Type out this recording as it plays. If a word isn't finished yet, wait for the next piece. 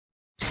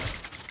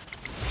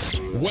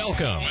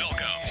Welcome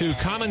to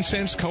Common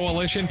Sense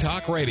Coalition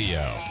Talk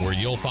Radio, where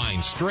you'll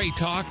find straight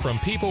talk from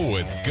people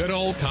with good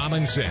old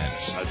common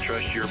sense. I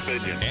trust your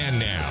opinion. And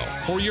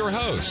now, for your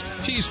host,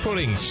 she's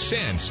putting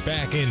sense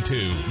back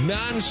into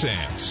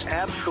nonsense.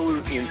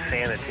 Absolute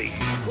insanity.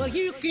 Well,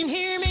 you can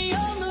hear me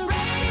on the radio.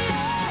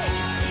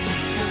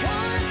 You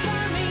want to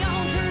turn me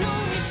on, turn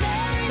on your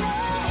stereo.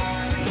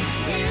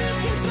 You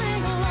can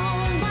sing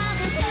along while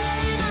they're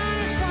playing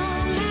our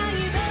song. Now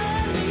you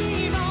done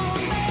me wrong,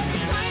 baby,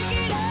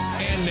 crank it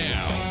up. And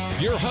now,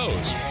 your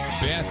host,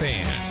 Beth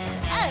Ann.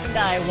 And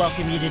I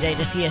welcome you today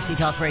to CSC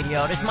Talk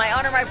Radio. It is my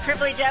honor, my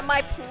privilege, and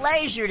my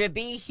pleasure to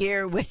be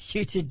here with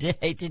you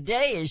today.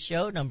 Today is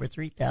show number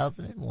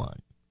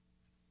 3001.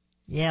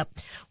 Yep,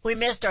 we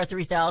missed our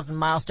 3,000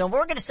 milestone.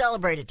 We're going to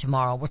celebrate it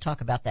tomorrow. We'll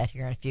talk about that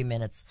here in a few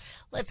minutes.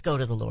 Let's go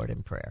to the Lord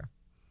in prayer.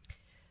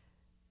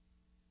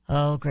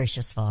 Oh,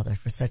 gracious Father,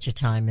 for such a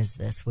time as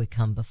this, we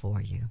come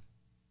before you.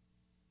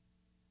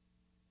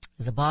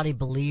 As a body of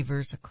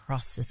believers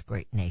across this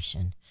great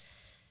nation,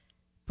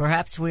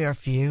 perhaps we are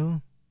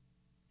few,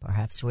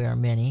 perhaps we are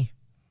many,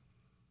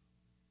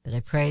 but I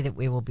pray that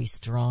we will be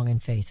strong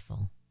and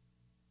faithful.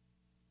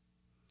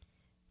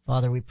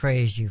 Father, we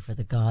praise you for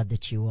the God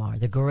that you are,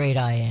 the great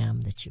I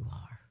am that you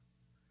are.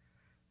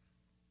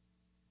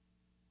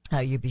 How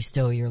you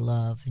bestow your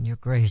love and your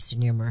grace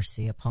and your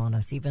mercy upon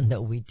us, even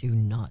though we do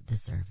not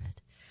deserve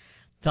it.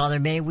 Father,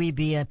 may we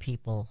be a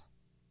people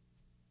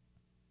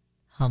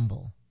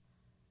humble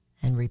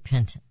and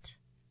repentant.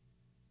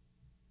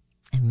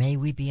 And may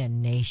we be a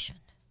nation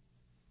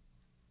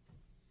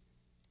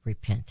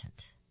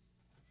repentant.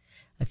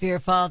 I fear,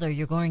 Father,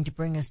 you're going to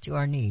bring us to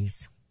our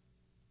knees,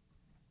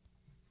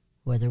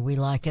 whether we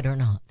like it or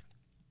not,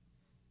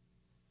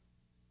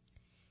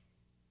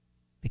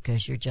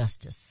 because your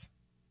justice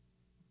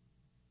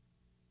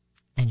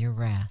and your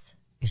wrath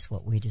is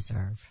what we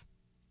deserve.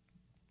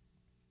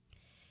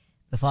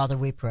 But Father,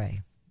 we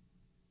pray,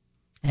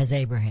 as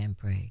Abraham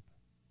prayed,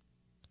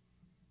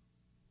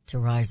 to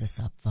rise us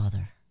up,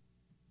 Father,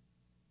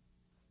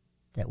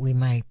 that we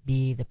might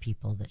be the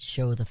people that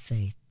show the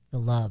faith, the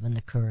love, and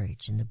the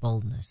courage, and the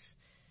boldness,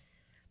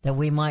 that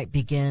we might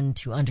begin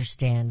to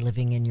understand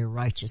living in your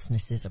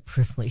righteousness is a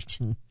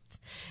privilege, and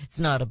it's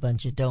not a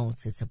bunch of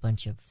don'ts, it's a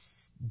bunch of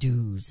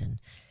do's, and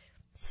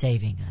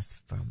saving us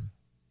from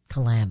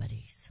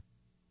calamities.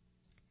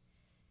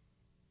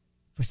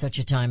 For such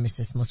a time as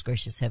this, most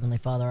gracious Heavenly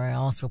Father, I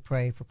also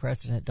pray for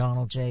President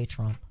Donald J.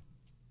 Trump.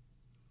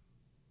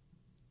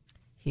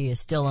 He is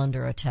still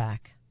under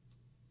attack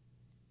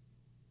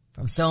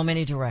from so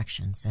many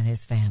directions, and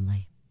his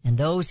family, and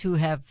those who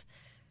have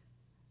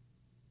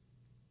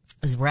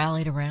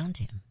rallied around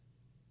him.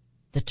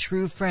 The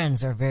true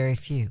friends are very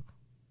few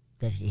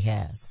that he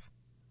has.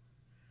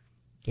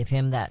 Give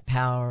him that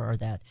power or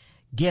that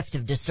gift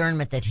of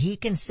discernment that he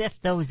can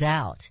sift those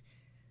out.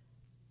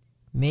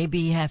 Maybe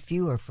you have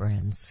fewer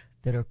friends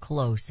that are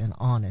close and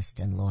honest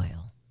and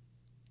loyal.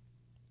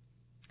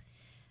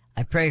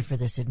 I pray for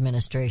this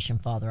administration,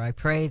 Father. I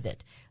pray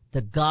that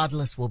the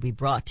godless will be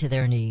brought to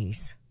their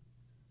knees,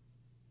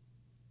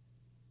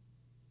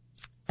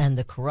 and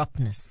the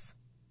corruptness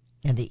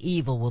and the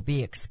evil will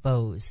be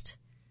exposed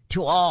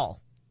to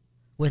all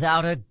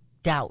without a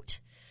doubt,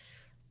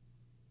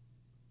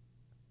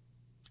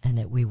 and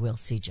that we will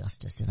see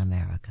justice in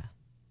America.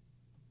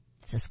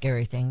 It's a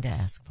scary thing to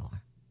ask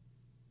for.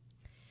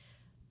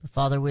 But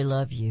Father, we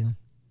love you,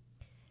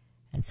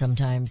 and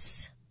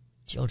sometimes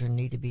children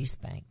need to be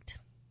spanked,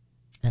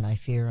 and I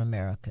fear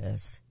America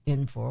is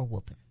in for a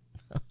whooping.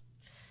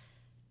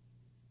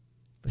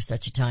 For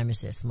such a time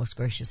as this, most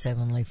gracious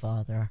Heavenly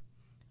Father,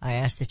 I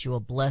ask that you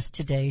will bless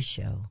today's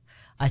show.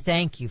 I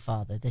thank you,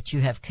 Father, that you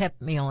have kept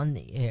me on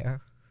the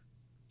air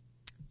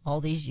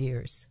all these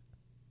years.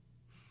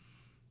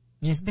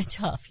 It's been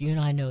tough. You and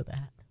I know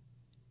that.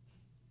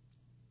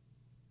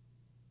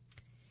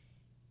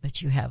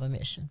 But you have a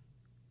mission,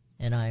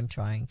 and I am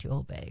trying to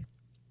obey.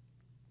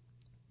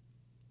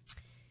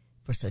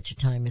 For such a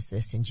time as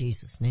this, in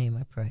Jesus' name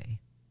I pray.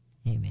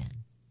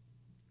 Amen.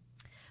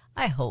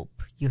 I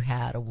hope you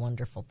had a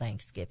wonderful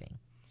Thanksgiving.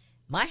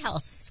 My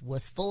house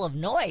was full of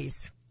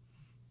noise,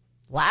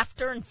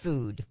 laughter, and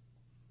food.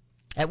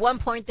 At one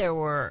point, there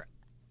were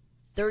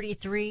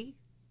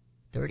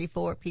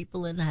 34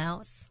 people in the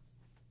house,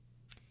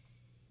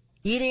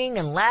 eating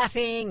and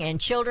laughing, and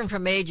children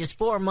from ages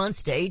 4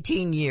 months to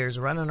 18 years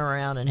running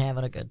around and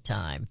having a good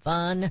time.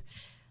 Fun.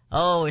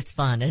 Oh, it's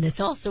fun, and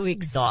it's also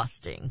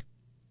exhausting,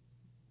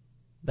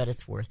 but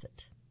it's worth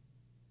it.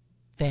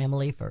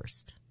 Family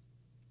first.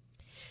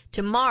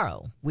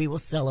 Tomorrow, we will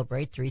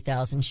celebrate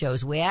 3,000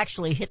 shows. We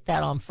actually hit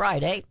that on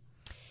Friday,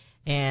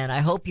 and I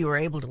hope you were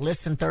able to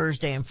listen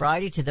Thursday and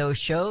Friday to those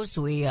shows.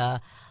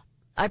 I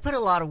put a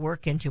lot of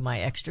work into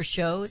my extra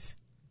shows,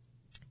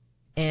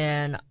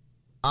 and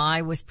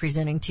I was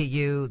presenting to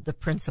you the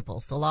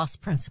principles, the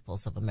lost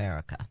principles of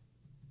America.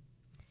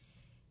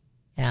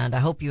 And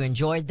I hope you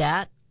enjoyed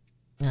that.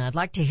 I'd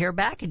like to hear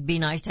back. It'd be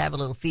nice to have a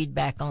little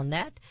feedback on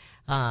that.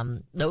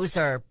 Those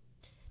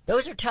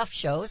those are tough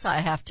shows. I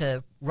have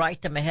to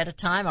write them ahead of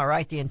time. I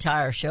write the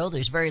entire show.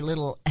 There's very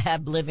little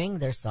ad-libbing.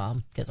 There's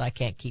some, because I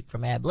can't keep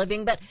from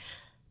ad-libbing, but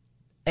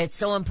it's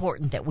so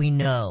important that we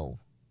know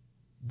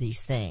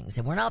these things,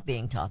 and we're not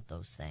being taught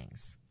those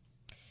things.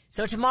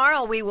 So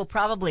tomorrow we will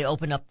probably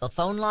open up the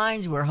phone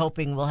lines. We're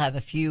hoping we'll have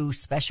a few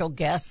special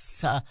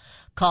guests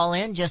call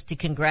in just to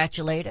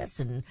congratulate us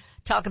and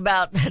talk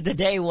about the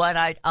day one.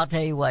 I'll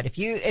tell you what, if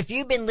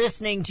you've been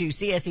listening to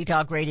CSE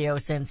Talk Radio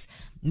since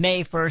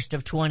May 1st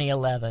of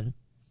 2011,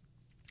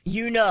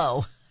 you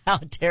know how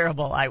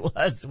terrible I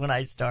was when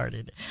I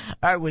started.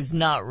 I was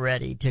not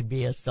ready to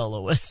be a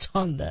soloist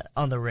on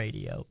the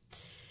radio.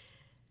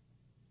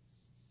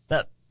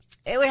 But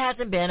it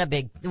hasn't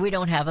been we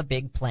don't have a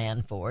big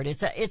plan for it.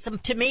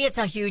 To me, it's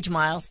a huge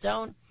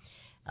milestone.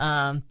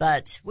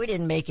 But we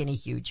didn't make any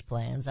huge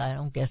plans. I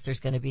don't guess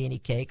there's going to be any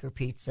cake or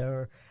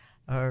pizza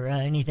or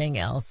anything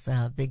else.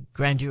 Big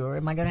grandeur.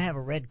 Am I going to have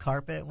a red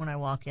carpet when I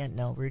walk in?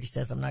 No, Rudy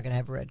says I'm not going to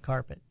have a red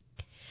carpet.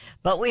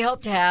 But we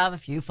hope to have a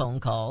few phone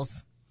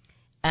calls.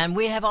 And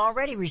we have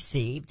already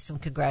received some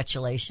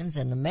congratulations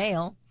in the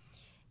mail.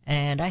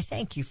 And I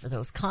thank you for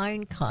those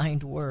kind,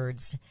 kind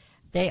words.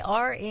 They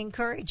are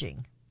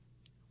encouraging.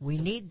 We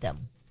need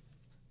them.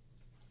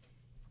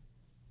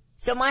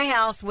 So my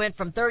house went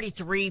from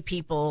 33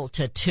 people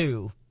to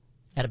 2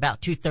 at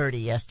about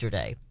 2:30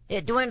 yesterday.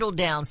 It dwindled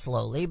down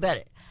slowly,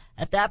 but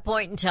at that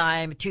point in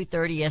time,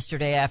 2:30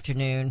 yesterday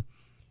afternoon,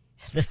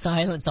 the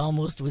silence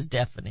almost was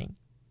deafening.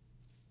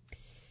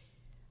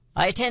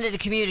 I attended a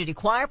community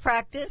choir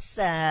practice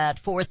at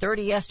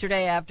 4:30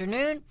 yesterday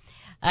afternoon,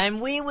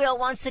 and we will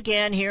once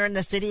again here in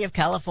the city of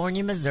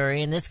California,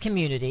 Missouri, in this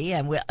community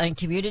and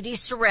communities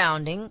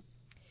surrounding,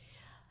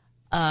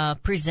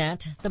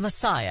 present the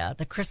Messiah,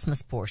 the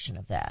Christmas portion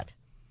of that.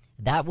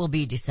 That will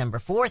be December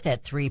 4th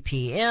at 3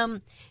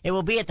 p.m. It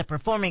will be at the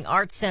Performing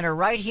Arts Center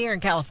right here in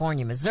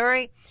California,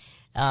 Missouri.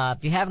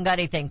 If you haven't got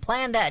anything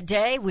planned that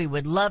day, we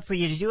would love for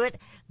you to do it.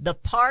 The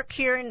park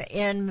here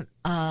in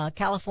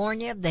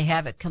California, they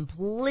have it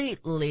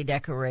completely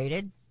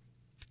decorated.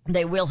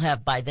 They will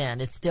have by then.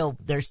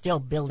 They're still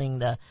building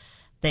the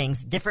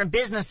things. Different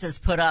businesses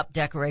put up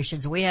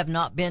decorations. We have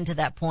not been to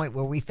that point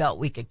where we felt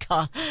we could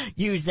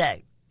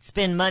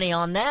spend money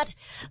on that,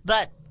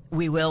 but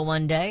we will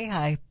one day.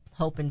 I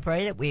hope and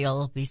pray that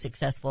we'll be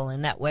successful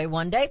in that way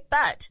one day,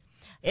 but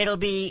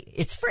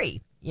it's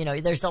free. You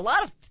know, there's a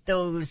lot of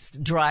those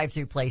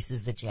drive-through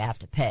places that you have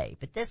to pay,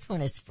 but this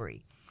one is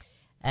free.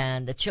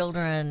 And the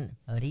children,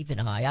 and even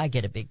I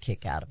get a big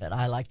kick out of it.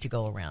 I like to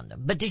go around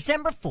them. But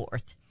December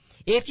 4th,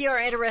 if you're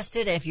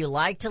interested, if you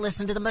like to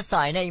listen to the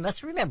Messiah, now you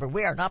must remember,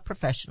 we are not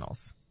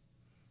professionals.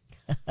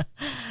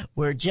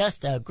 We're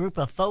just a group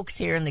of folks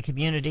here in the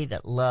community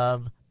that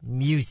love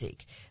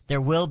music.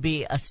 There will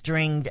be a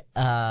stringed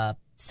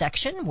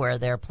section where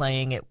they're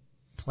playing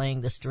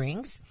the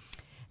strings.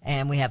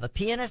 And we have a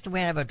pianist, and we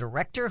have a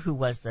director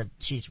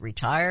she's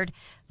retired.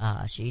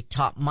 She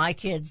taught my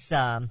kids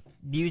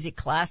music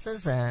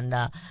classes, and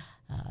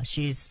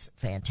she's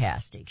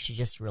fantastic. She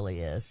just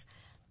really is.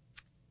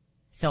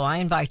 So I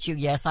invite you.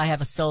 Yes, I have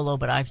a solo,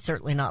 but I'm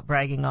certainly not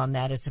bragging on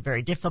that. It's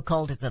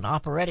it's an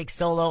operatic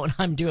solo, and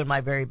I'm doing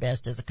my very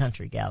best as a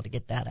country gal to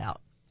get that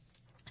out.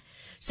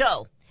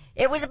 So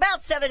it was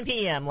about 7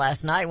 p.m.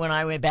 last night when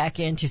I went back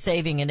into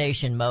Saving a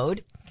Nation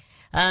mode.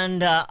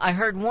 And I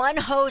heard one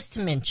host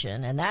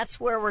mention, and that's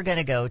where we're going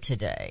to go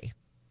today,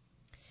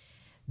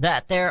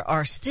 that there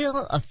are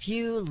still a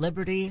few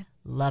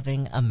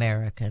liberty-loving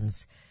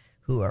Americans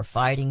who are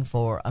fighting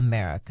for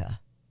America.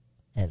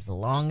 As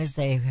long as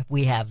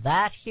we have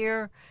that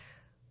here,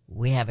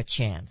 we have a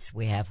chance.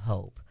 We have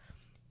hope.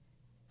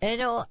 And,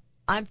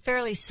 I'm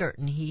fairly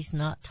certain he's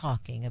not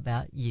talking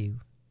about you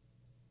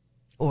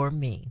or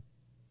me.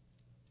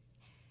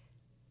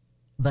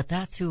 But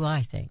that's who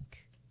I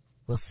think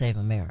will save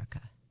America,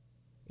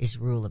 is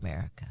rule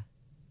America.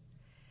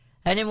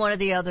 And in one of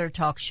the other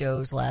talk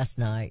shows last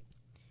night,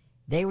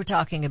 they were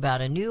talking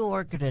about a new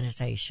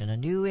organization, a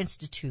new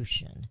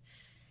institution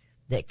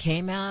that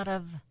came out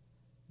of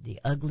the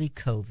ugly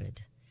COVID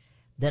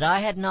that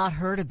I had not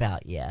heard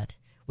about yet,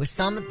 with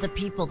some of the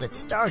people that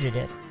started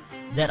it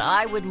that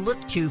I would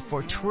look to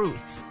for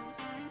truth.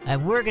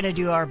 And we're going to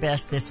do our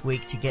best this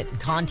week to get in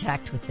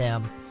contact with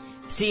them,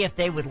 see if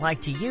they would like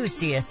to use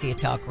CSE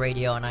Talk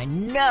Radio, and I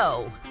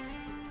know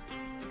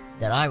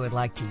that I would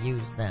like to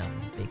use them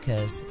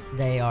because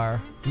they are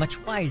much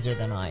wiser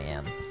than I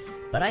am.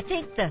 But I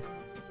think that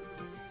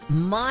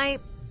my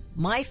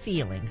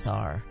feelings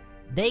are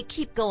they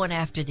keep going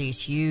after these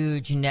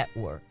huge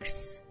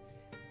networks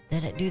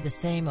that do the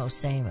same-o,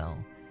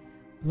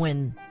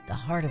 when the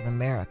heart of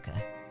America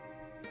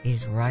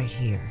is right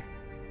here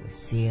with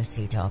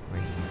CSE Talk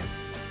Radio.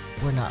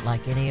 We're not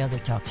like any other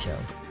talk show.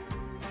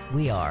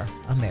 We are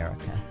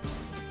America.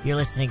 You're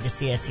listening to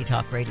CSE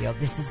Talk Radio.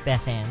 This is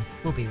Beth Ann.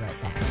 We'll be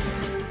right back.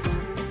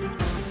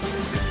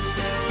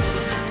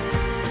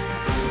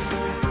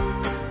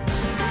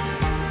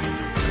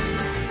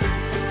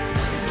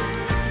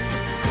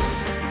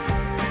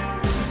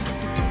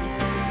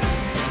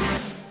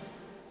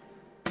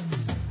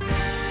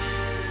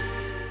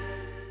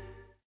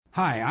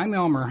 Hi, I'm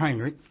Elmer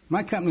Heinrich.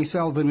 My company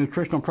sells a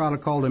nutritional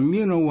product called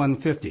Immuno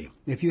 150.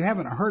 If you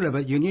haven't heard of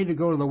it, you need to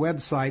go to the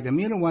website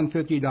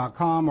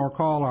immuno150.com or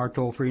call our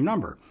toll-free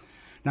number.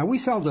 Now, we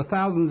sell to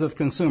thousands of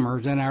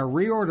consumers, and our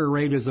reorder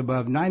rate is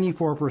above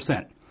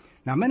 94%.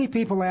 Now, many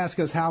people ask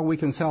us how we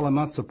can sell a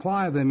month's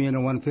supply of Immuno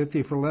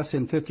 150 for less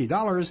than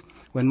 $50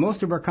 when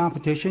most of our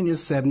competition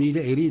is $70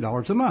 to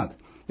 $80 a month.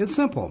 It's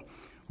simple.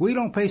 We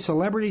don't pay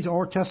celebrities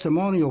or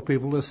testimonial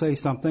people to say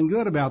something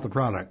good about the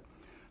product.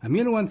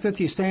 Immuno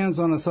 150 stands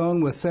on its own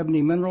with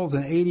 70 minerals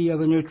and 80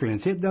 other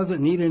nutrients. It doesn't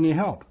need any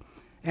help.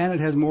 And it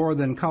has more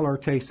than color,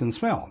 taste, and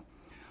smell.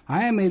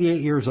 I am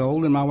 88 years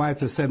old and my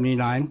wife is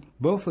 79,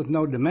 both with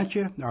no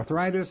dementia,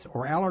 arthritis,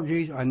 or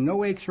allergies, and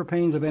no aches or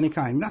pains of any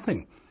kind.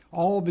 Nothing.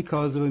 All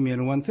because of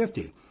Immuno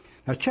 150.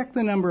 Now check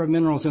the number of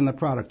minerals in the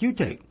product you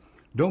take.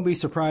 Don't be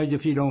surprised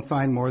if you don't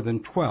find more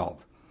than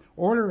 12.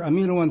 Order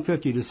Immuno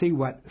 150 to see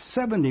what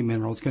 70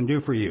 minerals can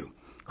do for you.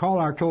 Call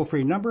our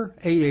toll-free number,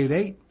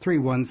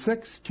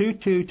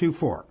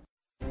 888-316-2224.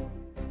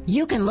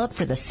 You can look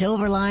for the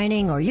silver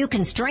lining, or you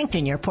can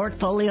strengthen your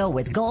portfolio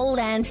with gold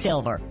and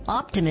silver.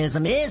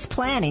 Optimism is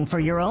planning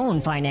for your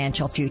own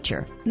financial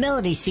future.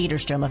 Melody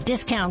Cedarstrom of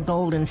Discount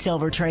Gold and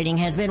Silver Trading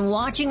has been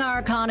watching our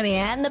economy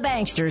and the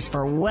banksters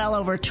for well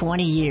over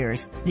 20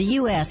 years. The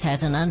U.S.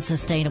 has an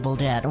unsustainable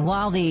debt, and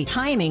while the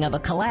timing of a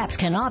collapse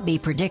cannot be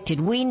predicted,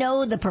 we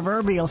know the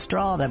proverbial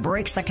straw that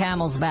breaks the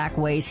camel's back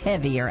weighs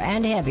heavier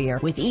and heavier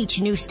with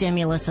each new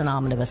stimulus and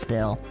omnibus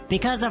bill.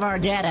 Because of our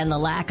debt and the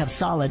lack of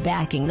solid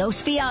backing,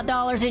 those fiat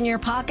dollars in your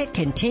pocket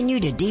continue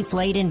to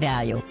deflate in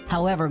value.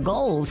 However,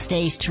 gold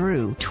stays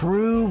true.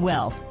 True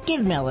wealth.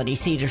 Give Melody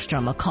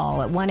Cedarstrom a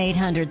call at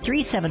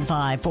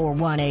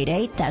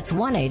 1-800-375-4188. That's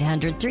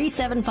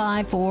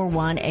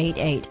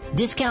 1-800-375-4188.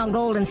 Discount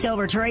Gold and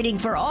Silver Trading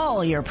for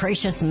all your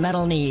precious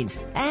metal needs.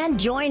 And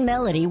join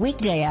Melody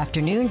weekday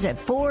afternoons at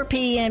 4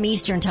 p.m.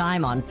 Eastern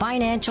Time on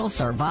Financial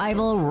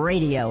Survival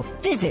Radio.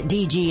 Visit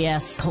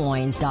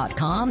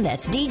dgscoins.com.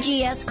 That's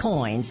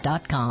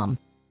dgscoins.com.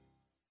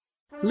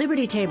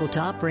 Liberty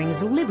Tabletop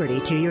brings liberty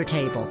to your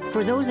table.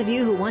 For those of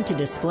you who want to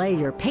display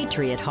your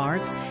patriot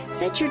hearts,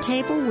 set your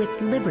table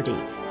with Liberty,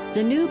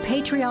 the new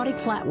patriotic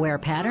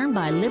flatware pattern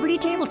by Liberty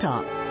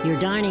Tabletop. Your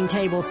dining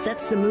table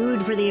sets the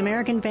mood for the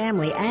American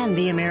family and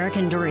the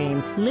American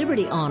dream.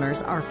 Liberty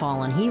honors our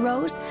fallen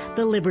heroes,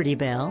 the Liberty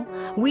Bell,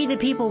 We the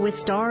People with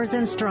Stars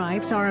and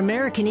Stripes, our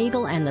American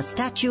Eagle, and the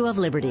Statue of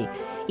Liberty.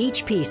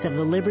 Each piece of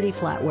the Liberty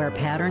flatware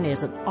pattern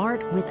is an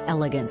art with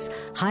elegance,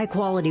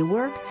 high-quality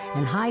work,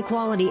 and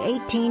high-quality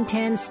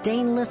 1810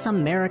 stainless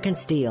American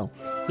steel.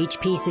 Each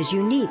piece is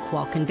unique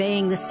while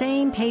conveying the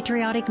same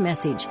patriotic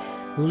message,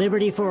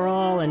 liberty for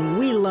all, and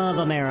we love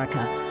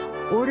America.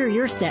 Order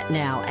your set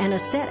now, and a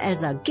set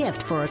as a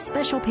gift for a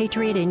special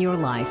patriot in your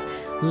life.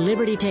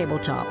 Liberty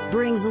Tabletop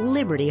brings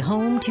liberty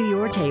home to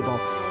your table.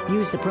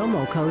 Use the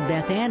promo code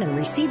BethAnn and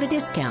receive a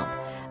discount.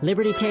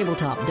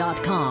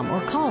 LibertyTabletop.com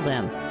or call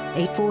them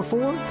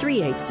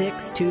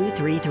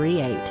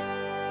 844-386-2338.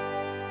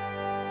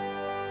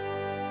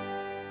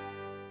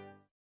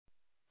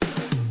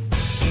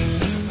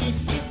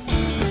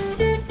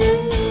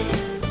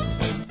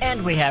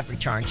 And we have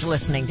returned. You're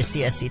listening to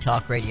CSC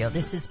Talk Radio.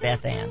 This is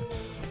Beth Ann.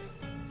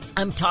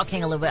 I'm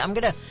talking a little bit. I'm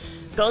going to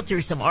go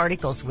through some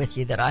articles with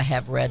you that I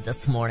have read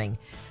this morning.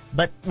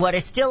 But what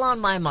is still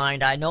on my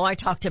mind, I know I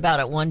talked about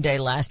it one day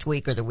last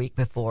week or the week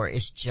before,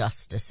 is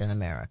justice in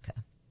America.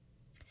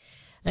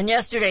 And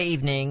yesterday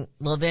evening,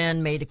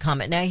 Levin made a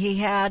comment. Now, he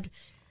had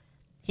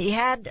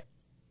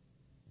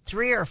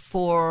 3 or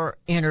 4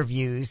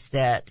 interviews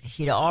that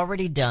he'd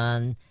already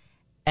done,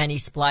 and he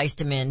spliced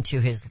them into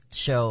his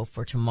show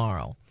for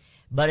tomorrow.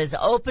 But his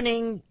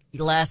opening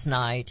last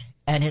night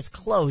and his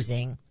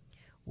closing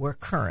were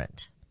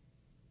current.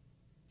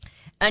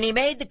 And he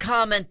made the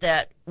comment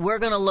that we're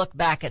going to look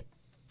back at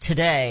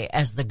today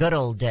as the good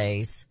old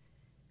days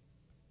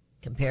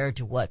compared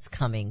to what's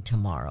coming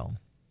tomorrow,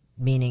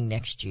 meaning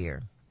next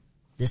year.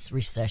 This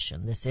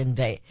recession,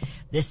 I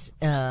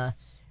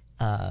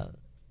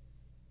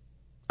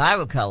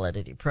would call it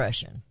a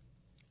depression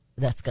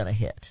that's going to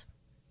hit.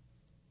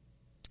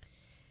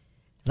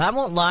 And I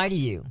won't lie to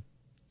you.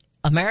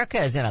 America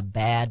is in a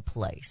bad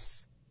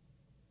place.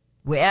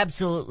 We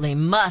absolutely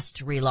must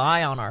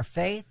rely on our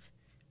faith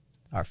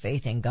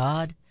in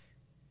God.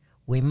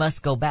 We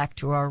must go back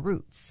to our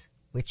roots,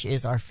 which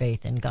is our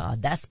faith in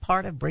God. That's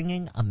part of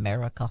bringing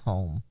America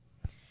home.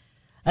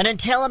 And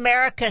until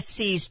America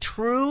sees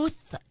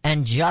truth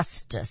and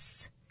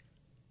justice,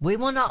 we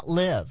will not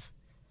live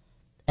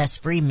as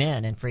free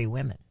men and free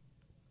women.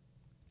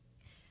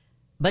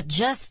 But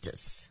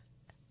justice,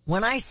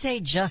 when I say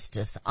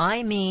justice,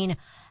 I mean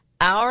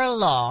our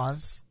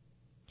laws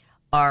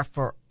are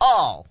for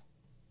all.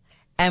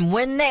 And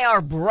when they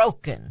are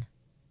broken,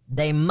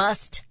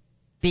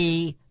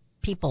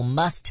 people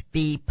must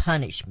be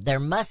punished. There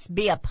must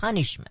be a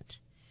punishment.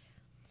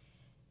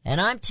 And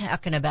I'm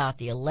talking about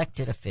the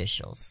elected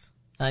officials.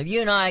 If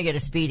you and I get a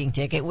speeding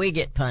ticket, we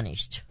get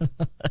punished.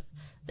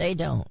 They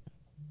don't.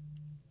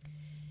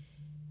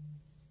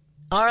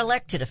 Our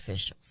elected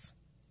officials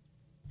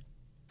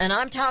And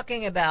I'm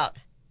talking about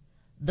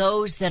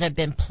those that have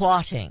been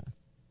plotting.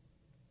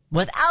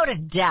 Without a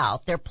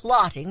doubt, they're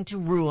plotting to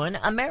ruin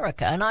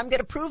America. And I'm going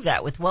to prove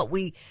that with what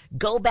we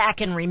go back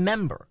and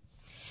remember.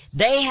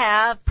 They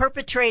have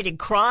perpetrated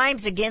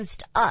crimes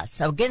against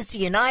us, against the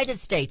United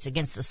States,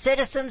 against the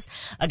citizens,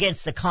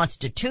 against the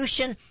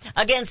Constitution,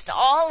 against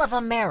all of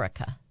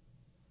America.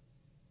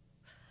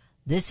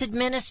 This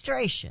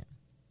administration,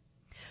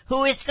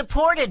 who is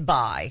supported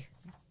by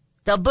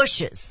the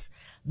Bushes,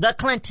 the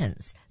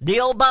Clintons, the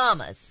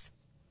Obamas,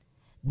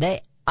 I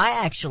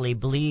actually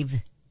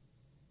believe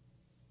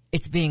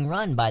it's being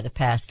run by the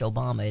past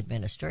Obama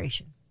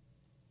administration.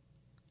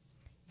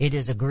 It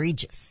is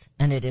egregious,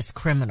 and it is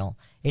criminal.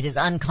 It is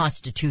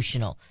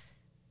unconstitutional.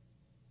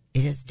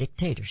 It is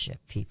dictatorship,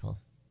 people.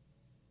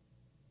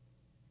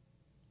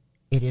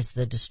 It is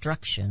the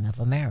destruction of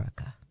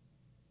America.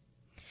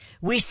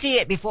 We see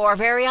it before our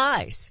very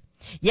eyes.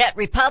 Yet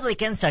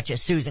Republicans such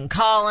as Susan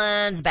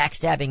Collins,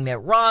 backstabbing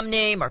Mitt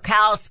Romney,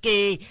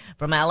 Murkowski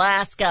from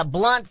Alaska,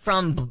 Blunt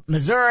from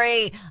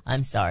Missouri.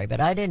 I'm sorry, but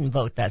I didn't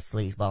vote that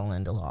sleazeball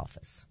into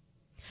office.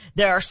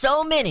 There are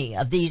so many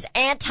of these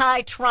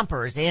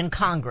anti-Trumpers in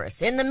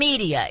Congress, in the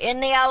media, in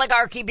the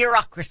oligarchy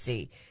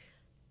bureaucracy.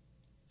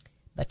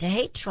 But to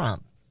hate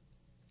Trump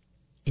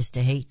is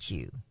to hate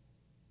you.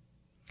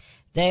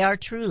 They are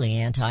truly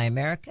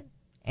anti-American,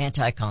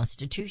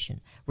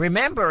 anti-Constitution.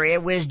 Remember,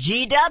 it was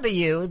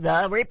G.W.,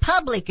 the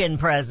Republican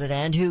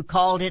president, who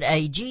called it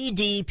a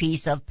GD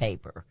piece of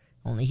paper.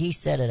 Only he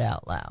said it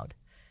out loud.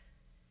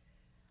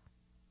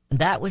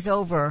 That was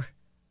over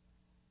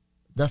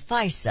the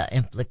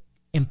FISA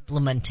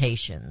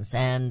implementations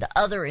and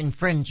other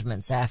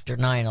infringements after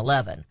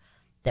 9/11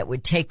 that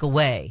would take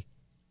away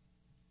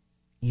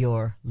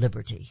your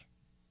liberty.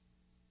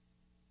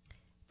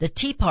 The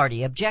Tea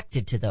Party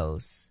objected to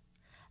those.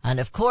 And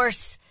of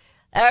course,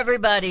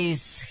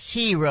 everybody's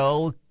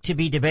hero to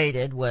be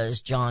debated was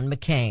John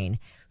McCain,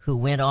 who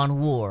went on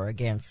war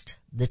against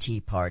the Tea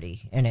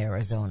Party in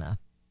Arizona.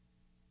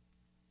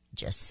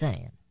 Just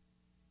saying.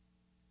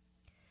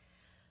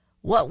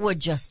 What would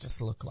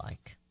justice look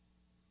like?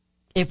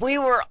 If we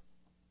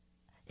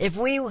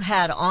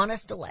had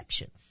honest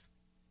elections,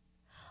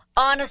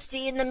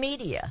 honesty in the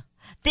media,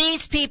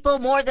 these people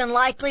more than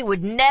likely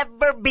would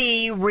never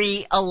be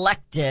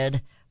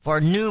re-elected for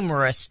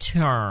numerous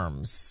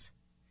terms.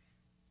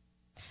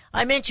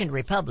 I mentioned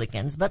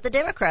Republicans, but the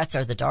Democrats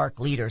are the dark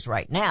leaders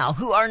right now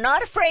who are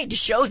not afraid to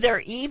show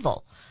their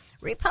evil.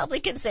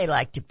 Republicans, they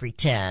like to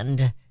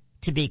pretend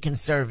to be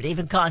conservative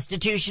and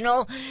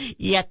constitutional,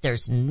 yet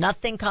there's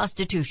nothing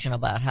constitutional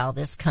about how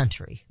this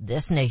country,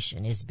 this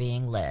nation, is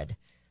being led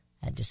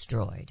and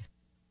destroyed.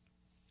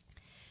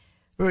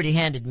 Rudy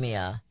handed me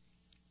a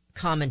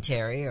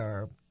commentary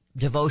or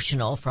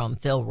devotional from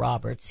Phil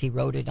Roberts. He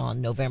wrote it on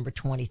November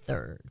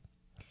 23rd.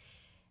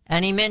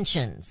 And he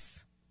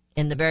mentions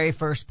in the very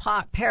first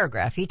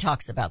paragraph, he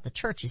talks about the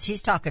churches.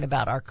 He's talking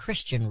about our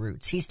Christian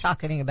roots. He's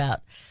talking about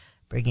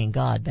bringing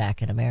God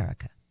back in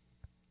America.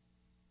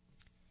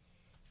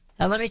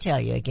 Now, let me tell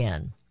you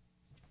again,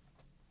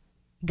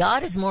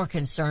 God is more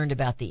concerned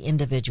about the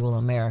individual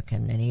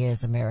American than he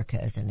is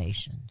America as a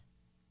nation.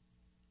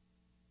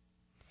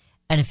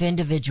 And if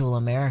individual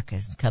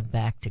Americans come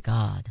back to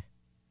God,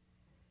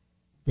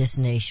 this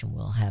nation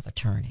will have a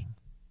turning.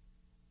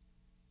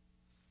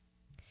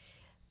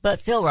 But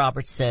Phil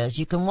Roberts says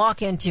you can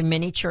walk into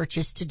many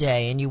churches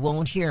today and you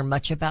won't hear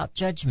much about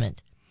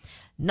judgment.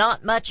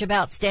 Not much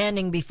about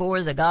standing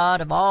before the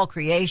God of all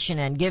creation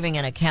and giving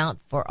an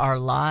account for our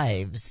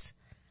lives.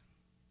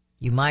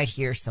 You might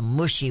hear some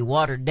mushy,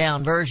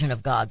 watered-down version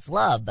of God's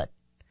love, but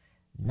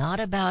not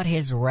about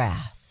his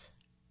wrath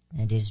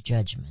and his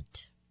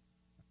judgment.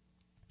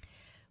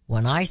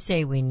 When I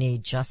say we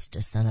need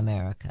justice in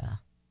America,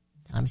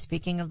 I'm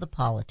speaking of the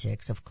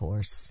politics, of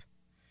course.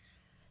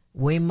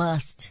 We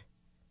must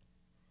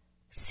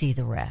see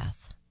the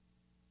wrath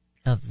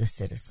of the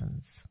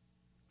citizens.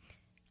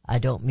 I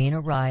don't mean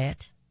a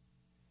riot.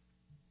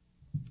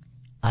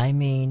 I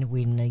mean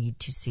we need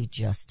to see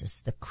justice.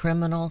 The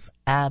criminals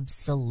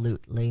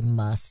absolutely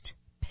must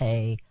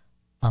pay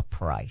a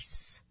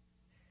price.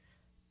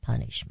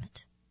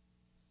 Punishment.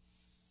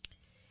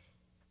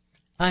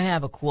 I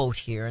have a quote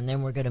here, and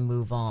then we're going to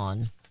move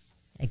on.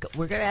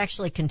 We're going to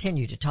actually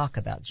continue to talk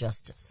about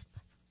justice.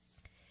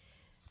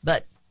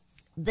 But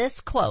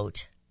this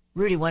quote,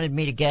 Rudy wanted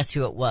me to guess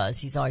who it was.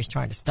 He's always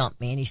trying to stump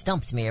me, and he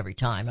stumps me every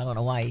time. I don't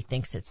know why he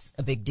thinks it's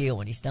a big deal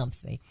when he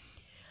stumps me.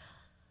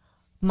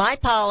 My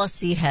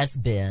policy has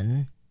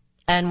been,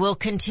 and will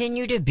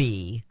continue to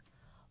be,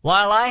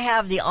 while I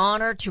have the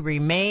honor to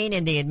remain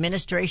in the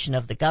administration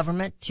of the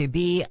government, to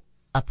be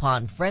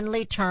upon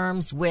friendly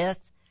terms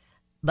with,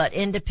 but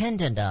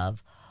independent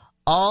of,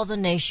 all the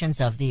nations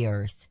of the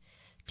earth,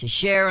 to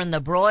share in the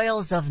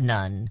broils of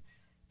none,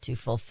 to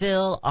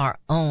fulfill our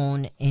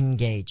own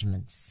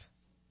engagements.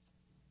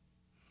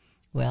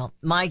 Well,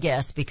 my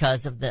guess,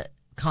 because of the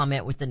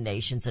comment with the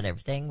nations and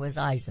everything, was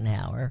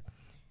Eisenhower,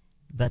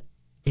 but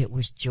it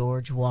was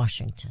George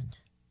Washington.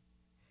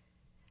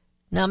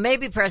 Now,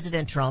 maybe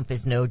President Trump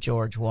is no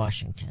George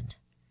Washington,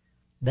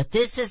 but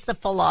this is the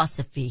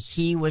philosophy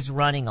he was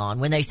running on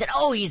when they said,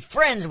 oh, he's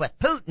friends with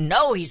Putin.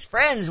 Oh, he's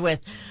friends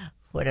with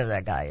whatever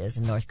that guy is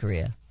in North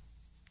Korea,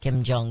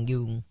 Kim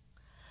Jong-un.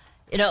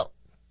 You know,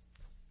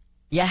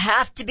 you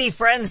have to be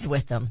friends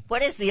with them.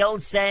 What is the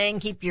old saying?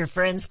 Keep your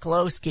friends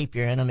close, keep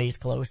your enemies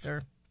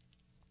closer.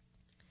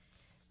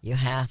 You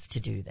have to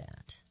do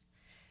that.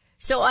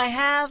 So I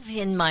have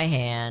in my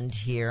hand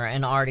here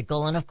an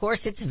article, and of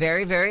course it's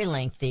very, very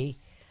lengthy,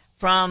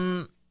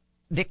 from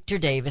Victor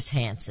Davis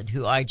Hanson,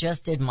 who I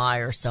just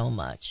admire so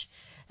much.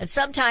 And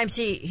sometimes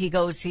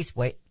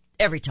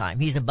every time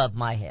he's above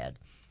my head.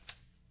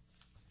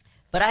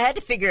 But I had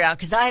to figure out,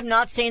 because I have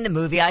not seen the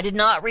movie, I did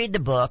not read the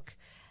book,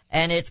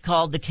 and it's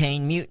called The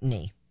Caine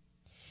Mutiny.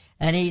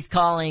 And he's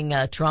calling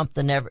Trump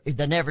the Never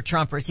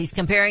Trumpers. He's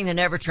comparing the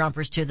Never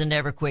Trumpers to the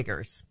Never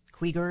Quiggers,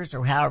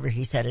 or however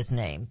he said his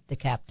name, the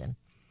captain.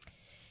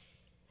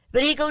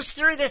 But he goes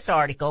through this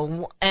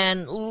article,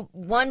 and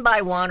one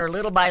by one or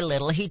little by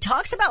little, he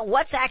talks about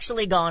what's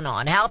actually gone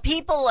on, how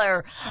people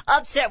are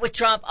upset with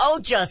Trump. Oh,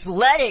 just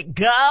let it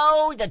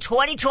go. The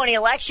 2020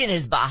 election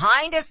is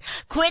behind us.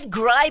 Quit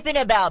griping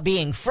about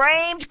being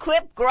framed.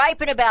 Quit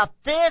griping about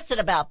this and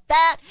about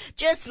that.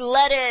 Just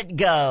let it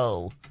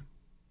go.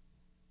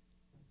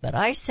 But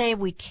I say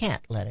we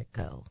can't let it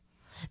go.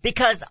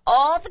 Because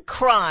all the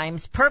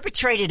crimes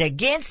perpetrated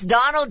against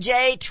Donald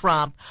J.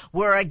 Trump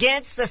were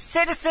against the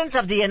citizens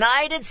of the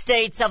United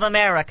States of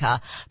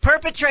America,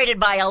 perpetrated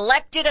by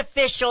elected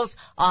officials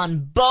on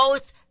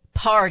both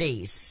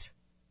parties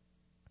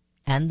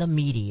and the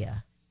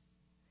media.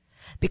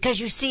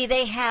 Because you see,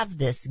 they have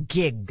this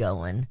gig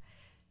going,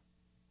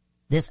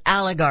 this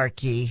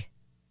oligarchy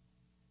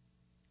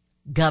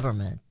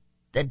government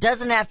that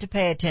doesn't have to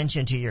pay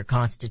attention to your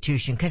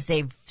Constitution, because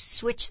they've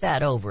switched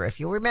that over. If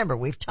you remember,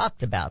 we've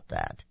talked about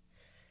that.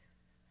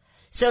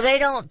 So they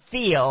don't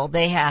feel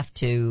they have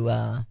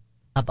to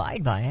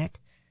abide by it.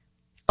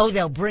 Oh,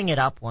 they'll bring it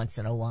up once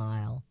in a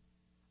while,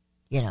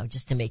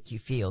 just to make you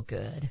feel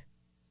good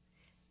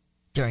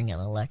during an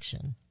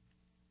election.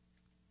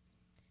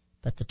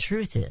 But the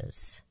truth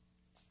is,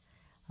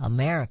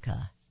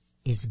 America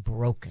is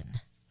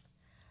broken,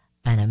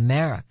 and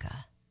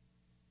America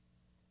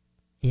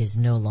is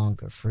no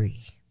longer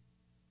free.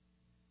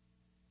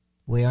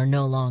 We are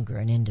no longer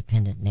an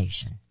independent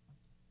nation.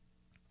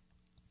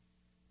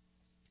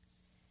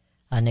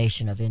 A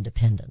nation of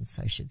independence,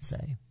 I should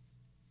say.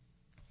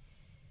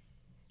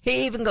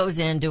 He even goes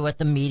into what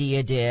the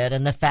media did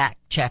and the fact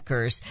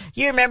checkers.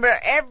 You remember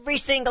every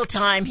single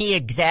time he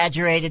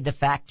exaggerated, the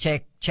fact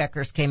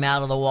checkers came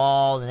out of the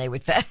wall, and they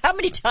would, how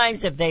many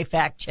times have they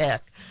fact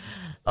checked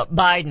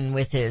Biden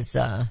with his,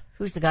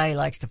 who's the guy he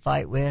likes to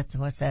fight with?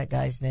 What's that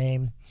guy's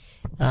name?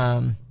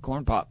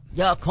 Corn Pop.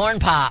 Yeah, Corn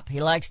Pop. He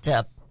likes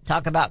to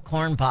talk about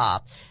Corn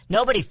Pop.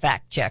 Nobody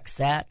fact checks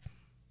that.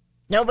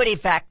 Nobody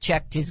fact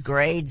checked his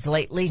grades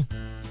lately.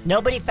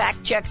 Nobody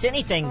fact checks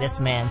anything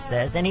this man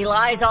says, and he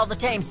lies all the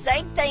time.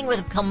 Same thing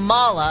with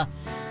Kamala.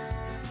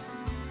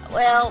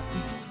 Well,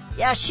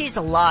 yeah, she's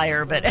a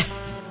liar, but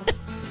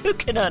who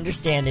can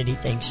understand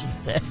anything she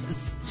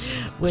says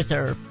with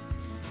her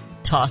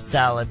tossed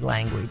salad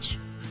language?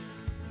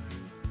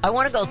 I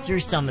want to go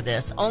through some of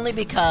this only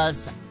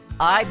because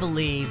I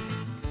believe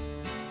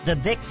the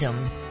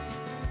victim,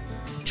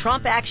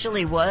 Trump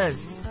actually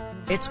was.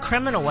 It's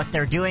criminal what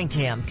they're doing to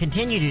him,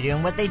 continue to do,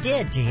 and what they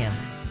did to him.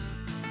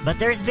 But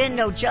there's been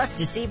no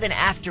justice even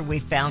after we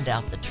found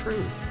out the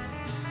truth.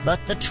 But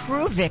the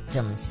true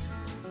victims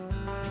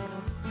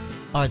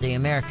are the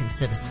American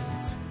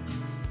citizens.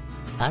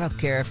 I don't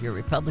care if you're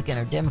Republican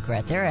or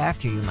Democrat, they're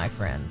after you, my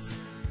friends.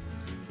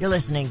 You're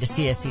listening to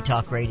CSC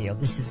Talk Radio.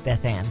 This is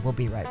Beth Ann. We'll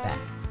be right back.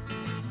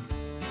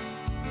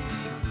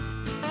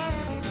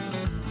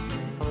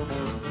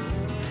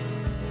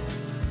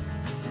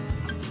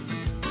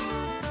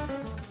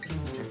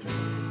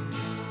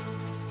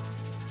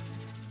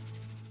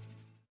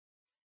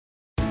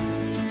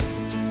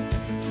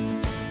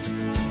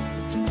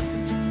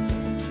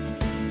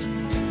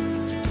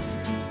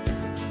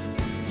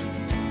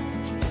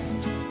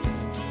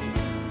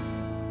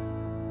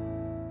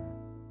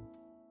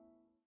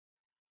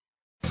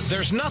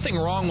 There's nothing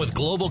wrong with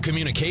global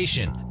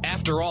communication.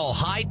 After all,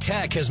 high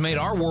tech has made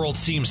our world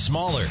seem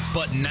smaller,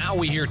 but now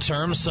we hear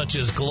terms such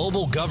as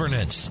global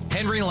governance.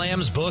 Henry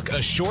Lamb's book,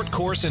 A Short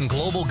Course in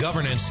Global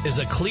Governance, is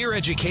a clear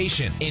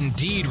education,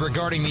 indeed,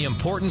 regarding the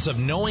importance of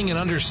knowing and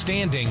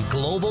understanding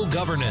global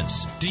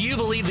governance. Do you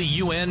believe the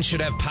UN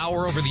should have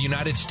power over the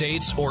United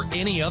States or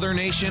any other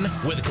nation?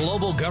 With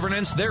global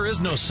governance, there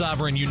is no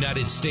sovereign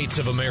United States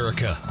of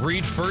America.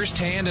 Read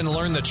firsthand and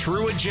learn the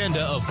true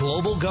agenda of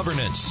global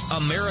governance.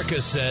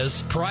 America says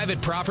says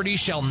private property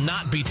shall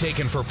not be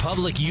taken for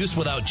public use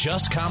without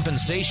just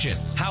compensation.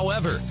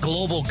 However,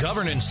 Global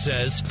Governance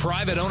says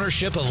private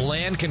ownership of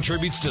land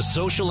contributes to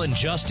social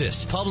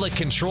injustice. Public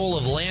control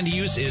of land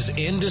use is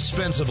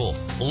indispensable.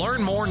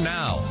 Learn more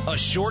now. A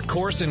short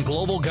course in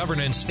Global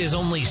Governance is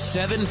only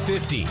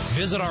 $7.50.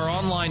 Visit our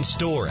online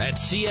store at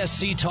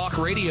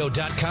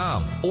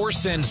csctalkradio.com or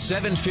send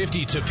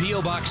 $7.50 to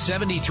P.O. Box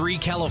 73,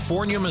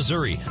 California,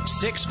 Missouri,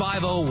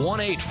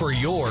 65018 for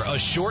your A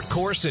Short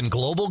Course in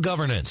Global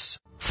Governance.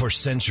 For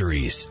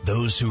centuries,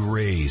 those who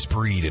raise,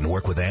 breed, and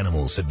work with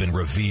animals have been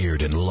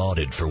revered and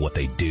lauded for what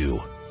they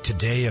do.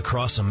 Today,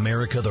 across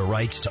America, the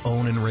rights to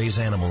own and raise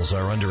animals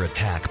are under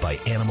attack by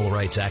animal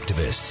rights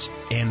activists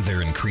and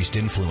their increased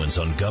influence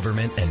on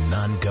government and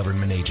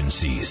non-government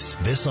agencies.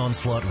 This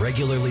onslaught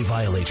regularly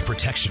violates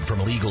protection from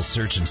illegal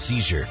search and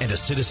seizure and a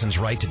citizen's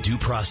right to due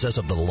process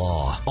of the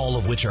law, all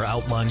of which are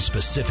outlined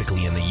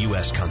specifically in the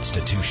U.S.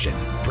 Constitution.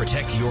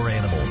 Protect your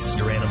animals,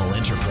 your animal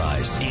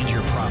enterprise, and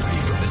your property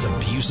from this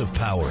abuse of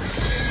power.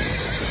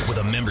 With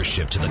a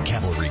membership to the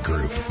Cavalry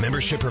Group,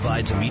 membership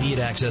provides immediate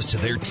access to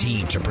their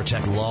team to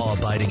protect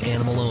law-abiding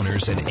animal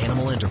owners and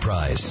animal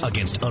enterprise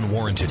against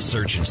unwarranted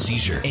search and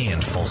seizure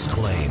and false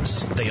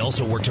claims. They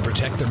also work to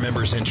protect their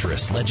members'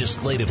 interests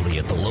legislatively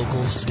at the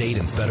local, state,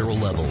 and federal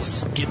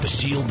levels. Get the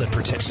shield that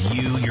protects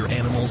you, your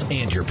animals,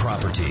 and your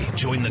property.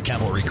 Join the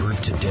Cavalry Group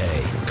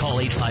today. Call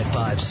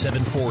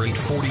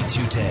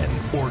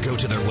 855-748-4210 or go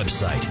to their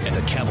website at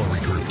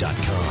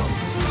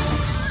thecavalrygroup.com.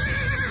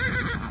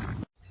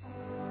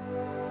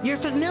 You're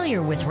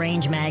familiar with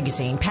Range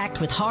Magazine,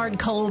 packed with hard,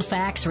 cold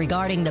facts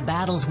regarding the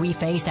battles we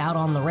face out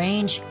on the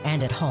range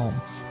and at home.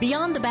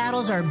 Beyond the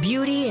battles are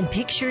beauty and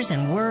pictures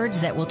and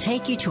words that will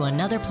take you to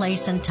another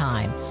place and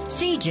time.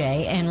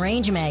 CJ and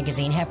Range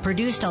Magazine have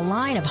produced a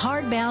line of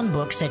hardbound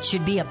books that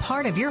should be a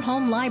part of your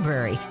home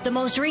library. The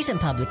most recent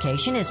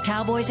publication is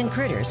Cowboys and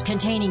Critters,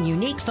 containing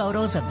unique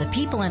photos of the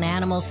people and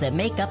animals that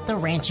make up the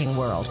ranching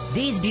world.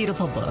 These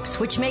beautiful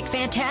books, which make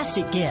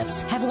fantastic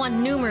gifts, have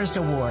won numerous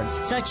awards,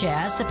 such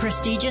as the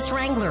prestigious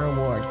Wrangler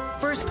Award,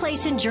 First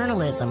Place in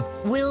Journalism,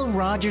 Will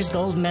Rogers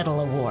Gold Medal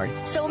Award.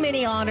 So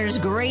many honors,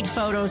 great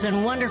photos,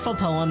 and wonderful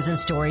poems and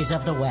stories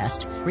of the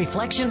West.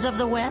 Reflections of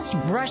the West,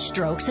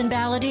 Brushstrokes and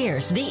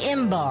Balladeers, The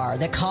Imbar,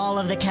 The Call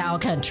of the Cow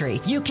Country.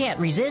 You can't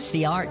resist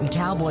the art and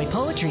cowboy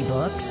poetry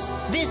books.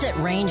 Visit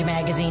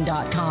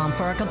rangemagazine.com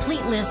for a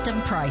complete list of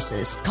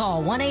prices.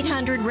 Call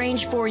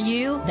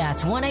 1-800-RANGE-4U.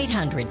 That's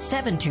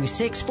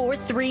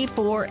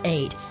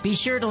 1-800-726-4348. Be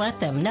sure to let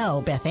them know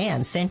Beth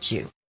Ann sent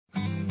you.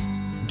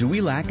 Do we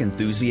lack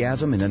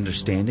enthusiasm and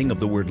understanding of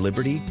the word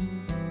liberty?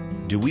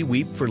 Do we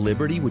weep for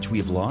liberty which we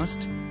have lost?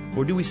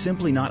 Or do we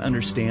simply not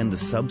understand the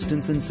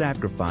substance and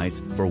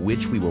sacrifice for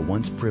which we were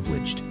once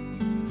privileged?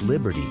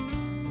 Liberty.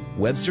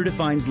 Webster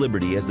defines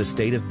liberty as the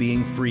state of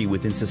being free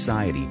within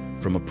society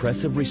from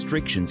oppressive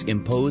restrictions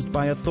imposed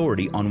by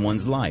authority on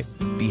one's life,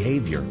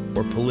 behavior,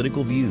 or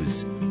political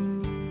views.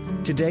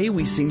 Today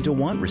we seem to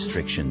want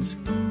restrictions.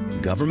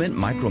 Government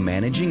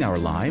micromanaging our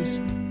lives?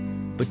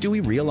 But do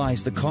we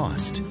realize the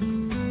cost?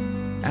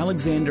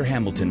 Alexander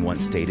Hamilton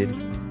once stated,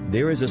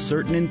 "There is a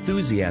certain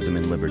enthusiasm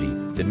in liberty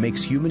that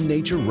makes human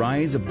nature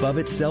rise above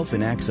itself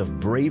in acts of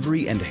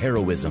bravery and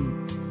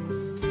heroism."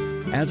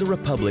 As a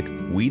republic,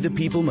 we the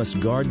people must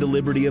guard the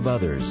liberty of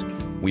others.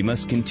 We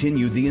must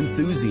continue the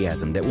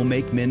enthusiasm that will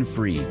make men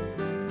free.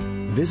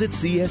 Visit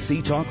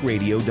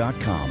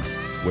csctalkradio.com,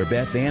 where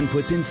Beth Ann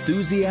puts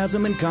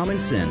enthusiasm and common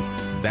sense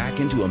back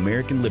into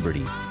American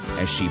liberty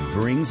as she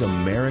brings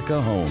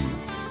America home.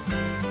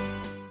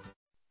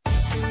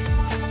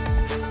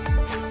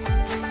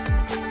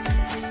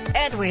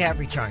 We have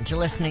returned. You're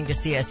listening to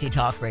CSC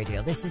Talk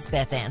Radio. This is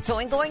Beth Ann. So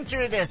in going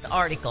through this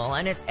article,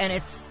 and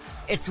it's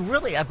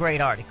really a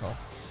great article,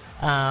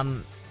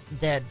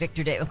 that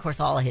Victor Davis, of course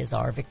all of his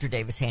are Victor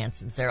Davis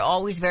Hanson's. They're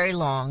always very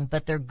long,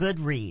 but they're good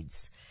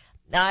reads.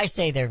 Now I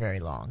say they're very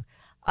long.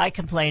 I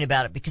complain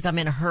about it because I'm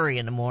in a hurry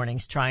in the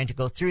mornings trying to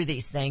go through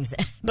these things.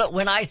 But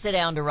when I sit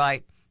down to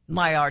write,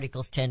 my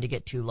articles tend to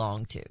get too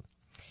long too.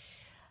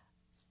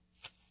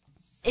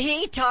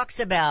 He talks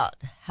about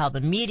how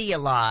the media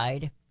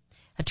lied.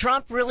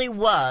 Trump really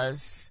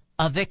was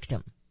a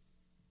victim.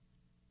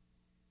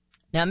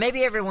 Now,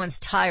 maybe everyone's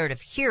tired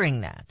of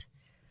hearing that.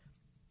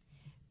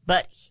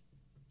 But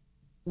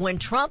when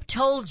Trump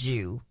told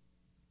you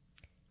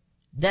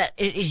that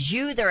it is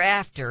you they're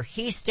after,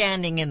 he's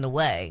standing in the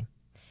way,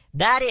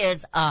 that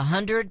is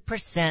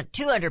 100%,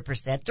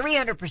 200%,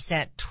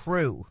 300%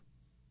 true.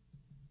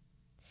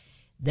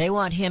 They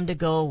want him to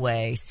go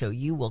away so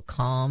you will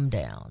calm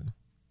down.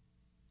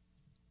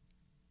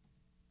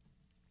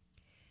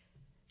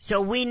 So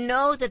we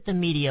know that the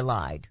media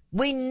lied.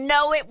 We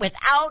know it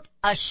without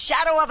a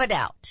shadow of a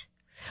doubt.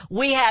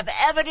 We have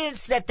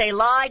evidence that they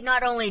lied.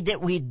 Not only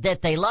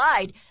that they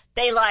lied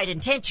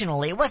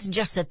intentionally. It wasn't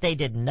just that they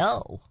didn't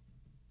know.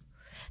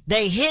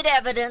 They hid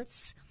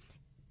evidence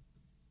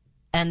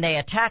and they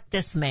attacked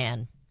this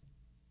man.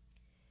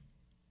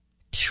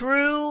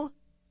 True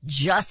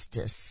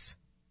justice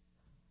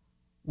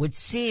would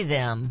see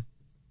them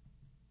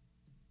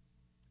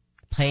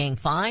paying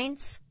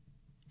fines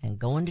and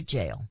going to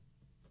jail.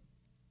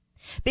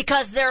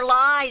 Because their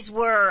lies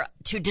were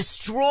to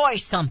destroy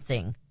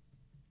something.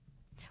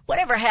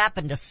 Whatever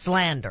happened to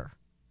slander?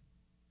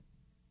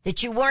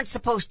 That you weren't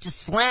supposed to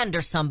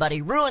slander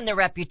somebody, ruin their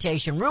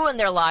reputation, ruin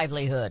their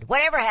livelihood.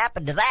 Whatever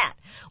happened to that?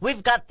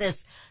 We've got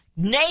this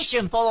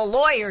nation full of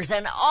lawyers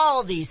and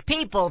all these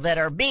people that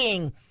are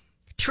being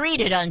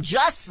treated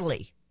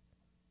unjustly.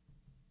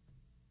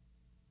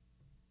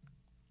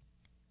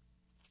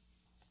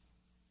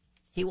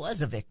 He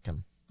was a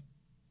victim.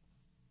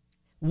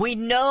 We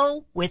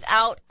know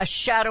without a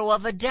shadow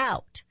of a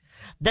doubt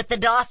that the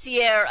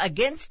dossier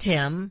against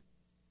him,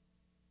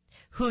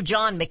 who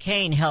John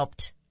McCain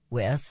helped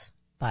with,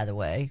 by the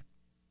way,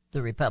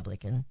 the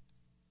Republican,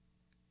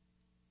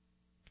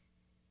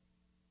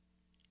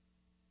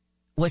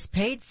 was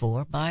paid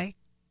for by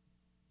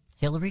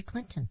Hillary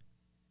Clinton.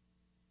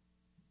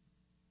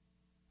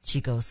 She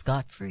goes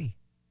scot-free.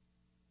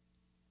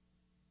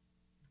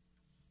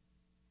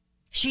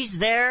 She's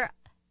there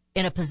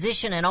in a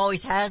position, and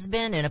always has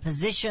been, in a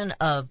position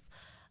of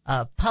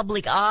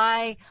public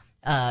eye.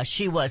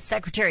 She was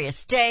Secretary of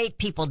State.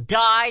 People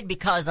died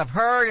because of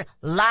her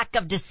lack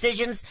of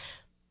decisions.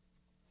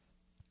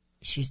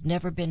 She's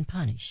never been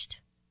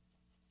punished.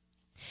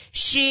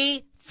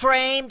 She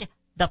framed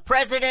the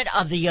President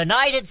of the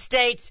United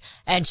States,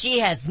 and she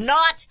has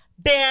not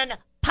been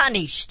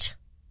punished.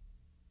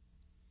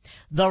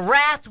 The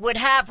wrath would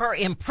have her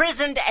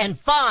imprisoned and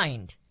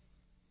fined.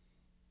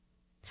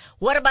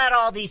 What about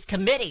all these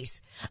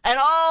committees and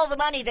all the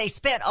money they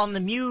spent on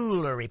the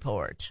Mueller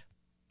report?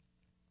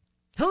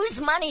 Whose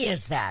money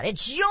is that?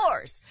 It's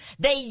yours.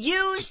 They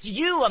used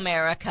you,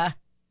 America,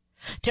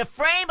 to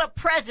frame a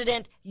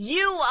president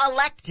you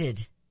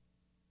elected.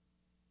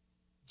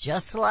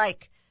 Just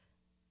like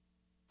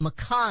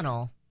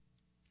McConnell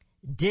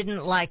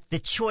didn't like the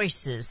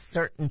choices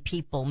certain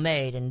people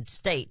made in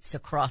states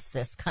across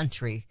this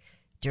country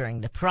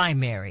during the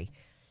primary.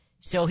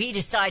 So he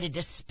decided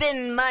to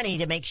spend money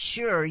to make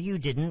sure you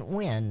didn't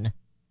win.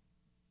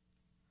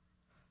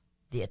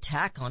 The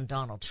attack on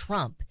Donald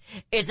Trump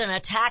is an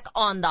attack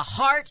on the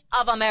heart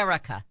of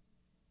America.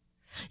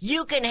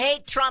 You can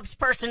hate Trump's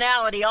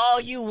personality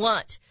all you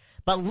want,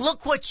 but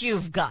look what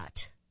you've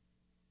got.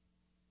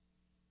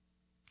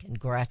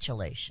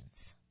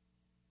 Congratulations.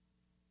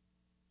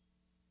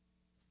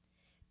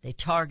 They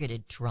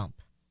targeted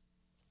Trump,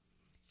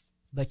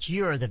 but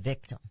you're the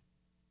victim.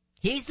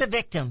 He's the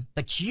victim,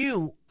 but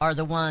you are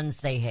the ones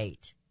they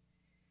hate.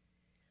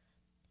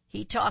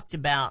 He talked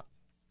about,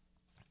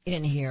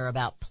 in here,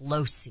 about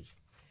Pelosi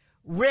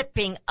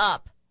ripping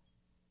up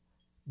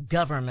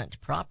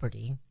government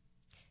property.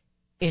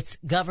 It's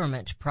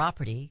government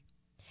property.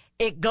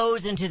 It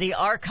goes into the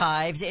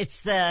archives.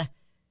 It's the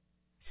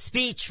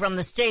speech from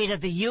the State of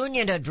the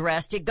Union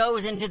address. It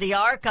goes into the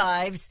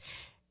archives.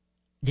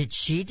 Did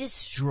she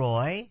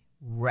destroy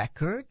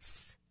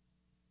records?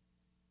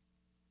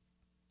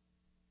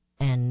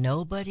 And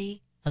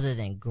nobody, other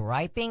than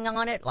griping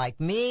on it, like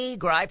me,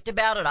 griped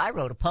about it. I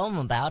wrote a poem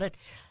about it.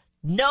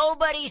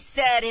 Nobody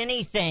said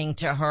anything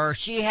to her.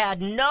 She had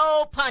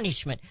no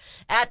punishment.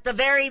 At the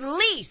very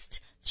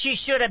least, she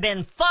should have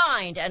been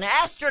fined an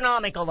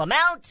astronomical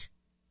amount,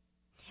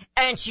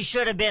 and she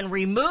should have been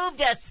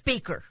removed as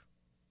speaker.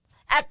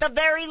 At the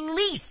very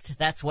least,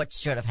 that's what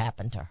should have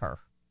happened to her.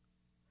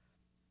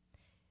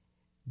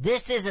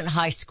 This isn't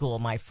high school,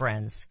 my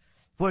friends,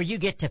 where you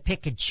get to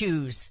pick and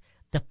choose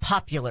the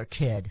popular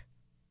kid.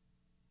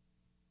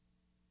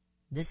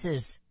 This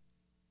is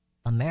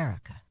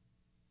America.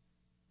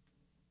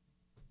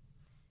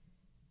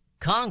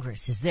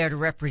 Congress is there to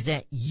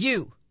represent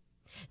you.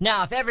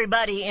 Now, if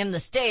everybody in the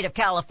state of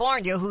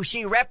California who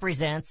she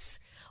represents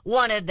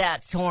wanted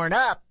that torn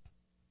up,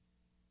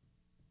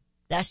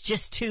 that's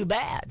just too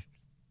bad.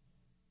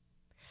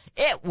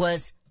 It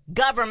was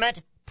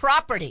government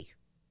property.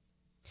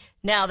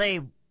 Now,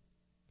 they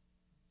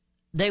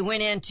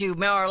went into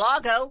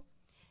Mar-a-Lago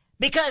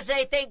because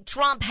they think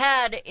Trump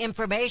had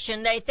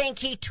information. They think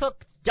he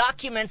took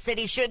documents that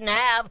he shouldn't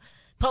have.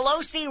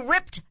 Pelosi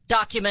ripped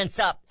documents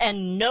up,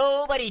 and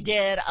nobody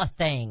did a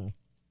thing.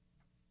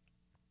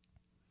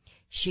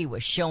 She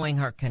was showing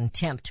her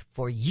contempt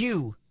for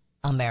you,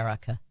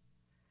 America,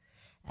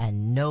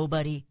 and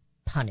nobody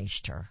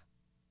punished her.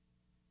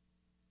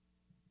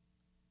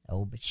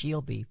 Oh, but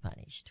she'll be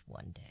punished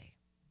one day.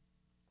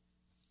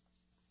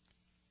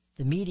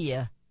 The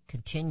media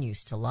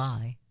continues to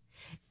lie.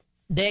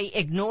 They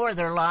ignore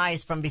their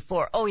lies from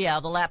before. Oh, yeah,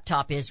 the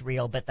laptop is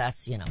real, but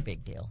that's,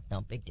 big deal.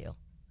 No, big deal.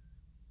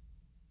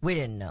 We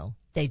didn't know.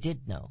 They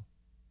did know.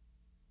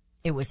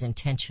 It was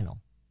intentional.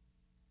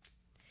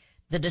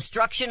 The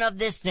destruction of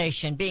this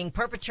nation being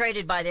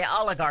perpetrated by the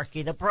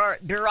oligarchy, the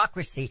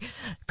bureaucracy,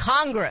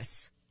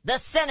 Congress, the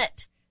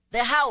Senate,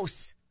 the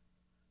House.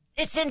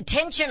 It's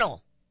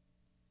intentional.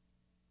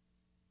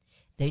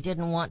 They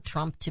didn't want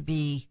Trump to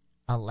be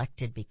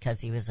elected because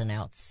he was an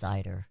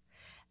outsider.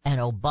 And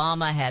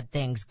Obama had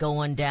things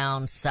going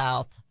down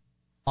south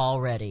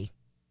already.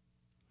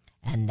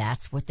 And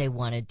that's what they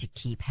wanted to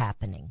keep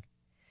happening.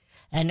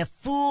 and to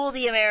fool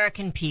the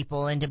American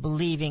people into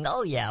believing,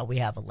 oh yeah, we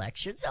have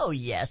elections. Oh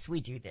yes, we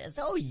do this.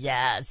 Oh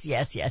yes,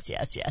 yes, yes,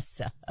 yes,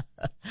 yes.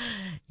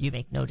 You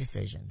make no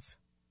decisions.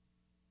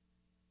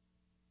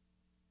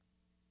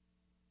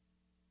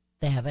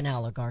 They have an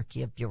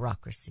oligarchy of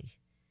bureaucracy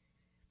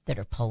that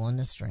are pulling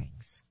the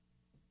strings.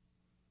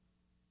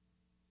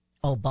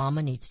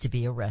 Obama needs to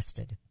be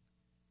arrested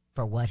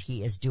for what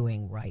he is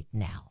doing right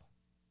now.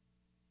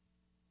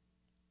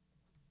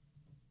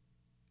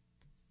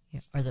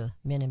 Are the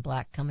men in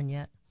black coming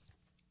yet?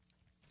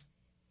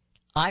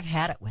 I've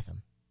had it with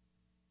them.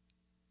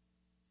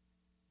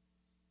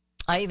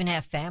 I even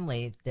have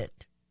family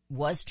that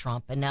was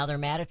Trump, and now they're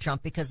mad at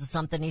Trump because of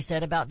something he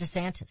said about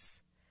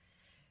DeSantis.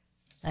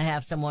 I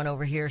have someone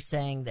over here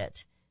saying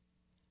that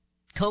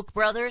Koch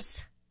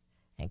brothers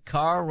and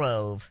Karl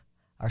Rove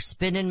are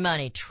spending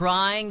money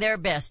trying their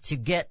best to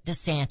get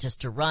DeSantis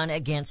to run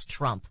against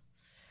Trump.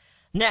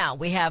 Now,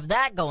 we have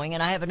that going,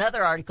 and I have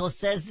another article that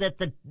says that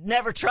the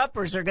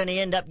never-Trumpers are going to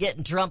end up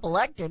getting Trump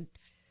elected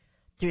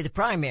through the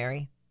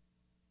primary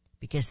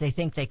because they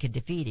think they could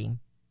defeat him.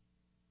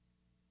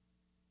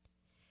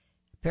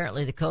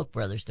 Apparently, the Koch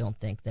brothers don't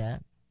think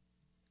that.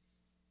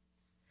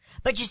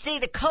 But you see,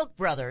 the Koch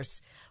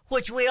brothers,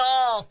 which we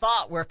all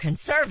thought were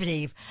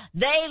conservative,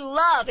 they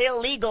love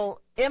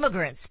illegal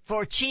immigrants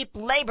for cheap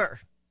labor.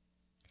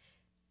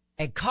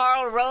 And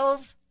Karl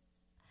Rove,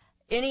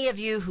 any of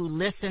you who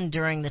listened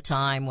during the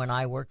time when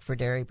I worked for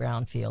Derry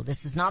Brownfield,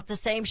 this is not the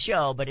same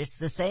show, but it's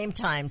the same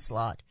time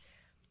slot.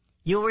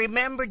 You'll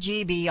remember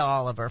G.B.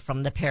 Oliver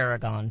from the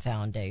Paragon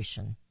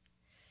Foundation.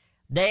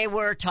 They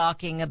were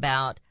talking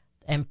about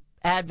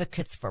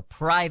advocates for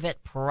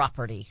private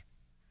property.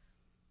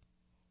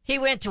 He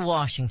went to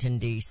Washington,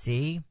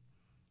 D.C.,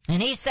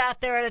 and he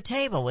sat there at a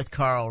table with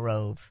Karl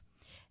Rove.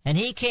 And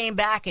he came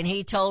back and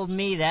he told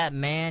me that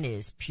man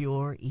is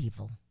pure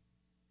evil.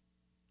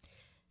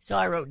 So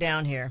I wrote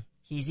down here,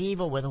 he's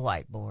evil with a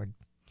whiteboard.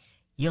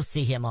 You'll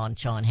see him on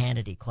Sean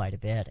Hannity quite a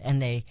bit,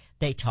 and they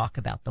talk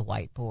about the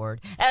whiteboard,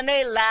 and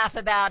they laugh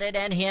about it,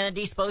 and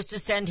Hannity's supposed to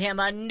send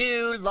him a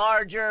new,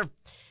 larger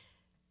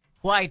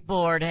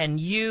whiteboard, and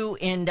you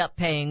end up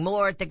paying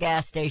more at the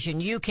gas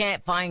station. You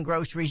can't find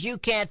groceries. You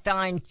can't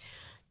find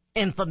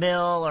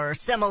Enfamil or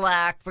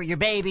Similac for your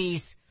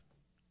babies.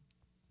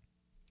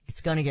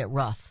 It's going to get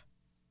rough.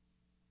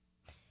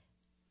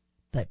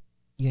 But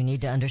you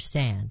need to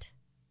understand,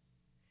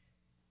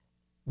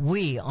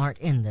 we aren't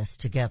in this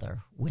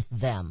together with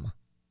them.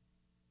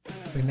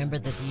 Remember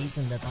the these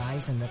and the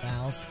thys and the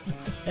thous?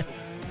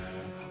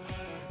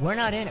 We're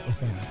not in it with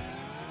them.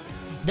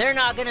 They're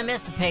not going to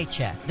miss a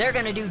paycheck. They're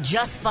going to do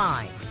just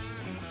fine.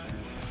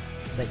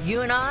 But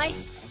you and I,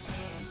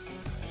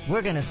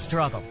 we're going to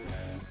struggle.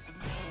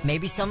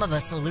 Maybe some of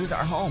us will lose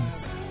our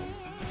homes.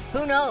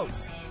 Who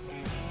knows?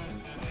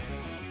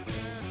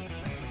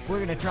 We're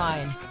going to try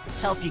and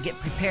help you get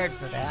prepared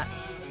for that.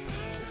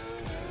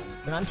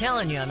 But I'm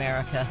telling you,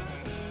 America,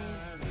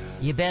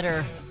 you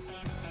better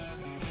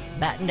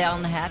batten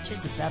down the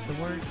hatches. Is that the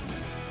word?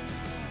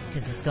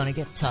 Because it's going to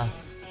get tough.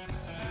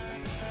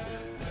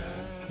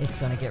 It's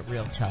going to get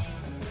real tough.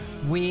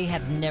 We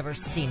have never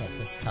seen it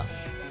this tough.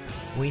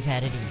 We've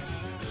had it easy.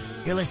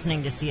 You're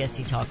listening to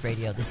CSC Talk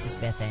Radio. This is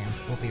Beth Ann.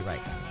 We'll be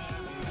right back.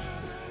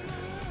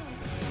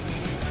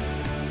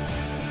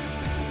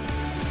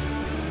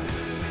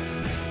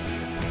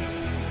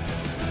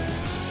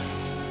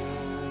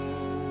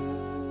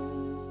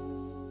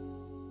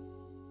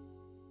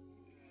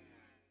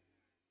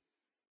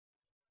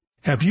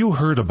 Have you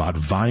heard about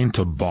Vine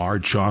to Bar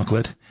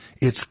chocolate?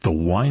 It's the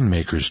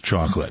winemaker's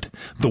chocolate,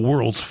 the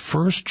world's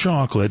first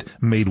chocolate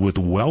made with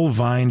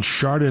well-vined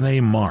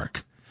Chardonnay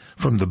marc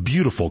from the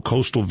beautiful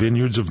coastal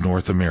vineyards of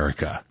North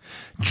America.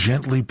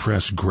 Gently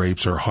pressed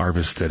grapes are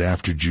harvested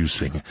after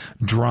juicing,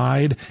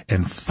 dried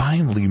and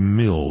finely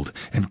milled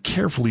and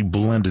carefully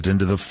blended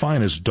into the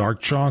finest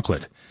dark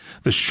chocolate.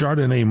 The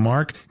Chardonnay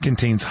marc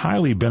contains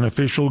highly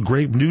beneficial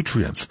grape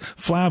nutrients,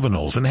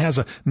 flavanols, and has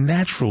a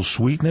natural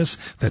sweetness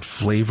that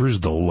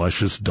flavors the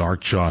luscious dark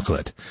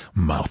chocolate.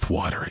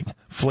 Mouth-watering,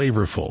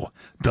 flavorful,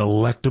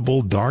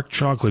 delectable dark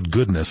chocolate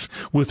goodness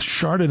with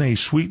Chardonnay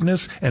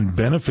sweetness and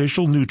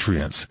beneficial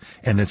nutrients.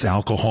 And it's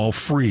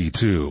alcohol-free,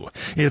 too.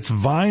 It's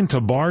Vine to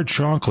Bar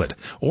chocolate.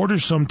 Order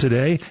some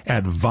today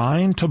at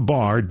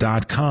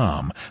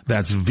vinetobar.com.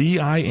 That's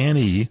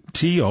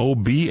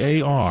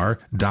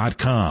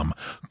VINETOBAR.com.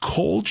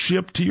 Cold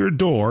shipped to your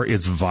door,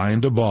 it's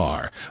Vine to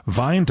Bar.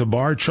 Vine to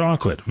Bar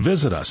chocolate.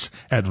 Visit us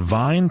at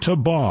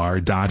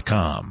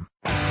vinetobar.com.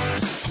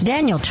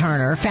 Daniel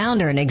Turner,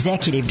 founder and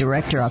executive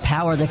director of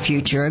Power the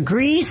Future,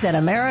 agrees that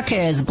America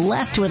is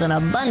blessed with an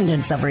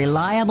abundance of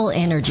reliable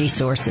energy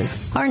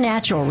sources. Our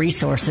natural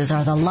resources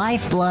are the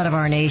lifeblood of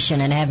our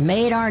nation and have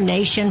made our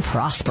nation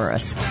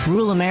prosperous.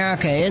 Rural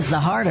America is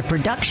the heart of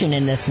production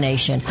in this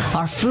nation.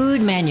 Our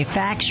food,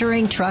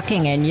 manufacturing,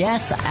 trucking, and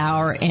yes,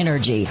 our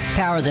energy.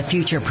 Power the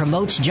Future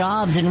promotes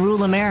jobs in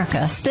rural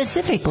America,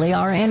 specifically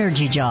our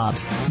energy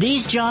jobs.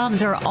 These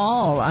jobs are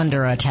all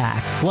under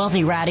attack.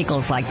 Wealthy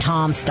radicals like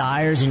Tom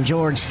Stiers and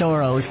George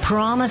Soros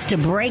promise to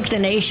break the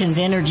nation's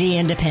energy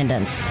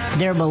independence.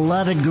 Their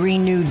beloved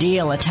Green New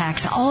Deal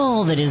attacks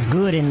all that is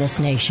good in this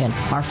nation.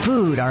 Our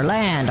food, our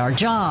land, our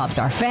jobs,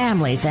 our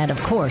families, and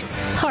of course,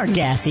 our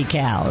gassy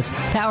cows.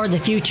 Power the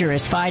Future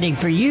is fighting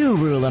for you,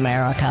 rural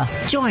America.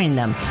 Join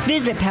them.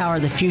 Visit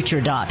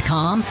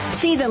PowerTheFuture.com.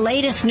 See the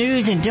latest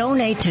news and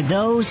donate to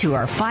those who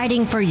are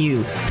fighting for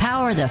you.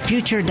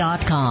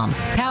 PowerTheFuture.com.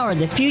 Power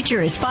the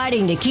Future is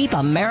fighting to keep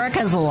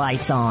America's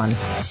lights on.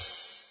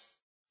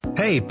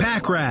 Hey,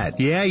 Pack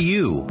Rat. Yeah,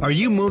 you. Are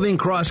you moving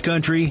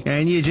cross-country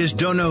and you just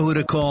don't know who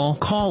to call?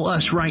 Call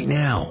us right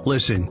now.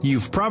 Listen,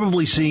 you've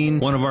probably seen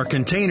one of our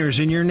containers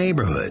in your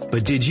neighborhood.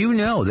 But did you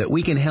know that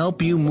we can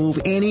help you move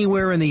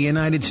anywhere in the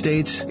United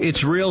States?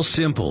 It's real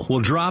simple.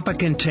 We'll drop a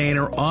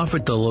container off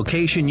at the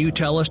location you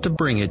tell us to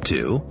bring it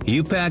to.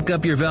 You pack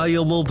up your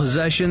valuable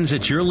possessions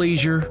at your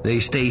leisure. They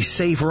stay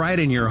safe right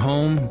in your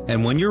home.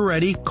 And when you're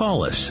ready,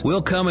 call us.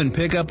 We'll come and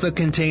pick up the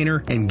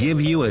container and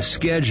give you a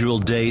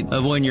scheduled date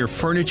of when your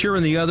furniture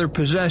and the other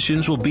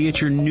possessions will be at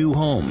your new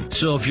home.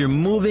 So if you're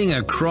moving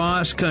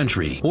across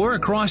country or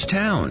across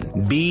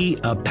town, be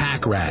a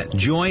Pack Rat.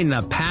 Join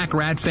the Pack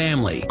Rat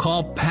family.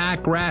 Call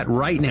Pack Rat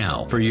right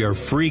now for your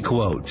free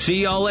quote.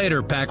 See y'all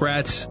later, Pack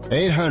Rats.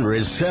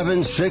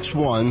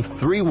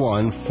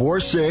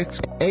 800-761-3146.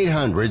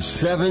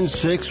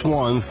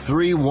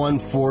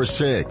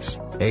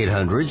 800-761-3146.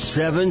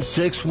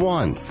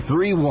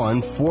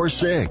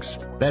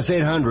 800-761-3146. That's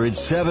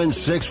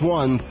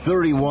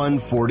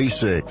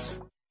 800-761-3146.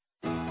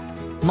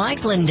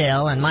 Mike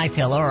Lindell and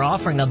MyPillow are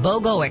offering a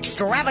BOGO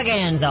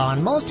extravaganza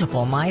on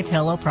multiple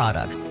MyPillow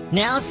products.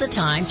 Now's the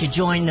time to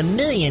join the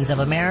millions of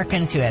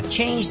Americans who have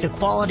changed the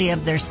quality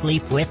of their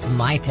sleep with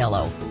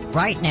MyPillow.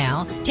 Right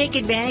now, take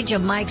advantage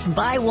of Mike's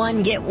buy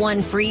one, get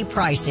one free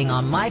pricing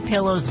on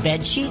MyPillow's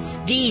bed sheets,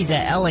 Giza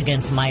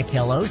Elegance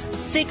MyPillows,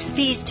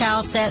 6-piece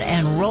towel set,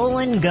 and Roll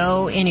and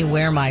Go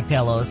Anywhere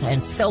MyPillows,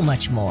 and so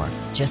much more.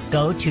 Just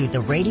go to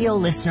the radio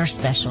listener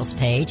specials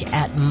page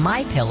at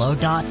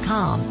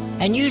MyPillow.com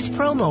and use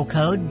promo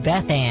code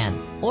BethAnn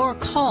or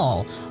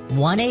call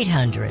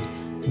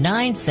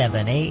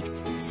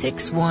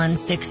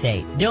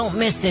 1-800-978-6168. Don't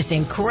miss this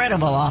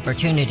incredible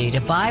opportunity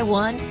to buy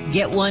one,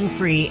 get one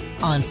free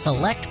on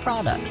select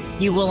products.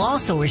 You will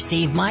also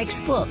receive Mike's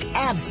book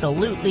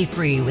absolutely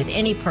free with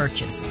any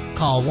purchase.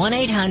 Call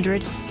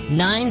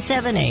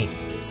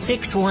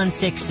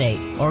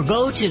 1-800-978-6168 or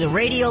go to the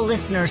radio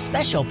listener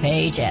special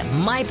page at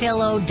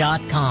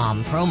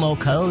MyPillow.com. Promo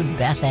code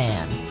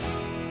BethAnn.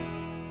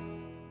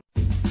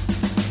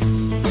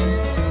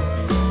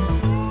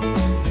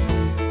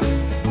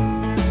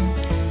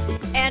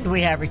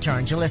 We have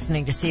returned. You're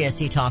listening to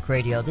CSC Talk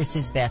Radio. This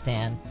is Beth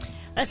Ann.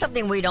 That's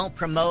something we don't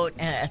promote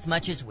as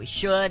much as we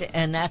should,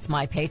 and that's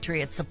My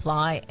Patriot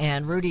Supply.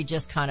 And Rudy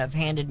just kind of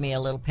handed me a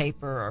little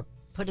paper, or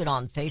put it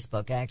on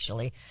Facebook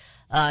actually,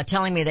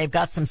 telling me they've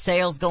got some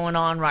sales going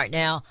on right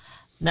now.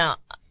 Now,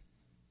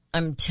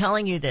 I'm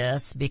telling you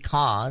this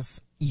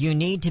because you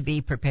need to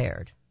be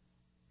prepared.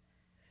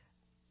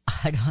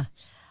 I'm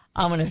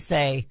going to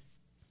say,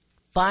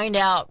 find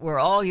out where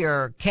all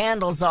your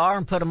candles are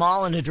and put them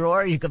all in a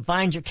drawer. You can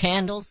find your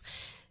candles.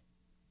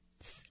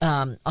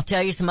 I'll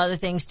tell you some other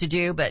things to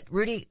do, but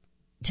Rudy,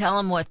 tell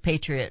them what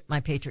My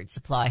Patriot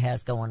Supply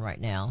has going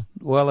right now.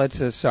 Well, it's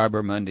a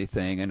Cyber Monday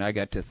thing, and I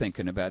got to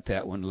thinking about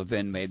that when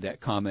Levin made that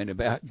comment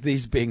about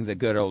these being the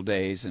good old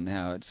days and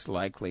how it's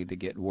likely to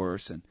get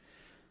worse. And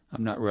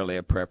I'm not really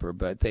a prepper,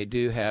 but they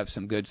do have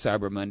some good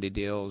Cyber Monday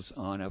deals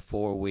on a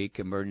 4-week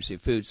emergency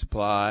food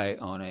supply,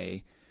 on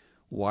a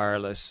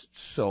wireless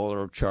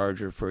solar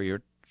charger for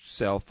your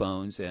cell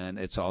phones, and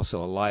it's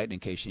also a light in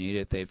case you need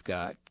it. They've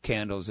got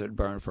candles that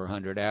burn for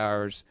 100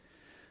 hours.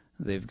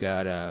 They've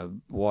got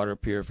water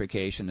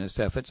purification and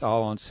stuff. It's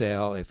all on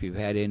sale. If you've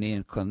had any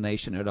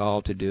inclination at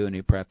all to do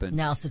any prepping,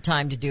 now's the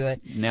time to do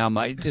it. Now,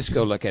 just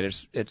go look at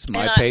it. It's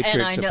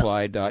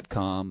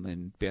MyPatriotSupply.com,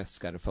 and Beth's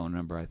got a phone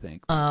number, I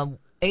think.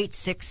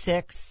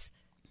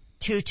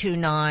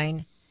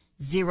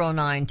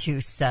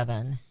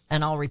 866-229-0927,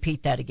 and I'll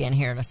repeat that again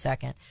here in a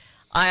second.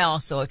 I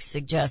also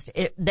suggest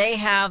they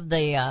have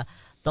the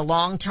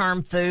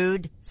long-term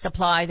food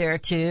supply there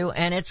too,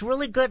 and it's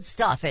really good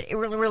stuff. It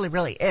really, really,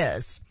 really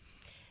is.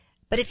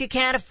 But if you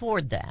can't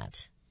afford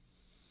that,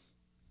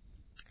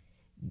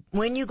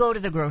 when you go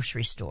to the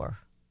grocery store,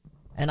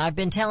 and I've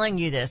been telling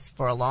you this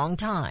for a long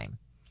time,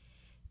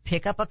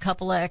 pick up a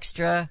couple of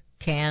extra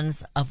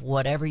cans of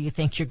whatever you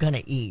think you're going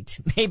to eat.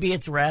 Maybe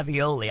it's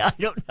ravioli. I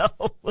don't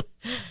know.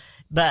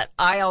 But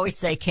I always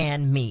say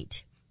canned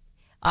meat.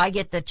 I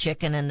get the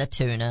chicken and the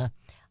tuna.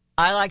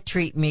 I like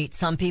treat meat.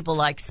 Some people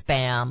like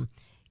Spam.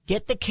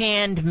 Get the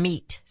canned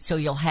meat so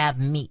you'll have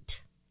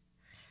meat.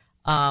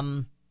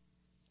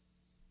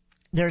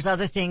 There's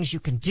other things you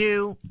can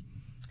do.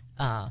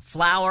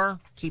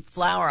 Flour. Keep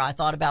flour. I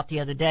thought about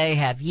the other day.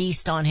 Have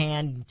yeast on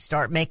hand.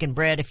 Start making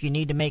bread if you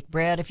need to make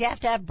bread. If you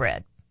have to have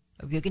bread.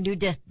 If you can do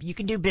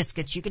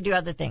biscuits. You can do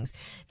other things.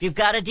 If you've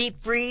got a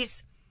deep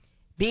freeze,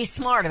 be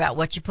smart about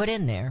what you put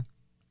in there.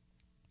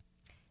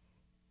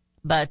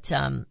 But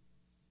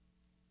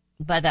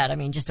by that I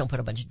mean just don't put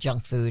a bunch of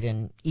junk food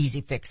and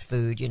easy fix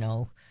food, you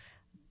know.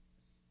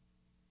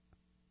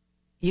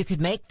 You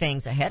could make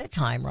things ahead of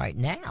time right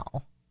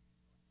now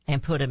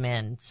and put them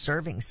in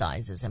serving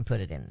sizes and put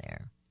it in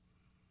there.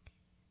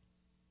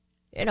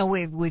 You know,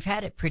 we've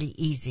had it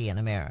pretty easy in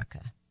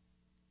America.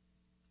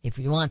 If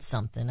you want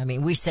something, I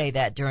mean, we say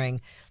that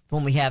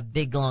when we have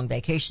big long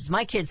vacations.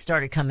 My kids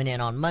started coming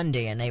in on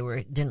Monday and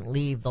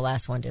the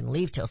last one didn't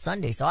leave till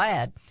Sunday. So I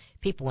had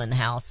people in the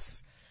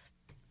house.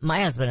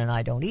 My husband and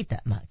I don't eat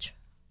that much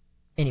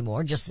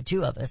anymore, just the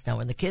two of us. Now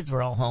when the kids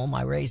were all home,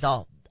 I raised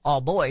all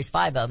boys,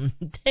 5 of them,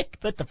 they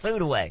put the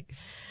food away.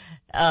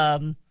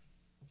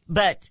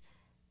 But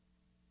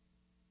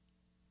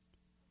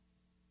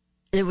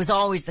it was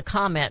always the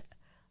comment,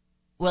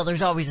 well,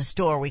 there's always a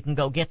store we can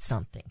go get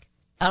something.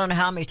 I don't know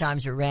how many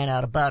times we ran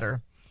out of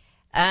butter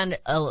and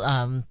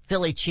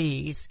Philly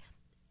cheese.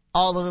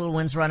 All the little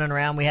ones running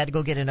around, we had to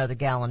go get another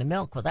gallon of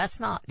milk. Well, that's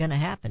not going to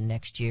happen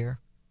next year.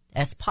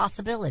 That's a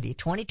possibility.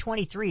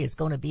 2023 is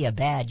going to be a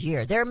bad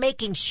year. They're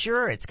making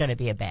sure it's going to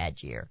be a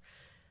bad year.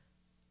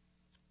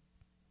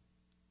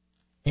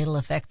 It'll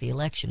affect the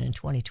election in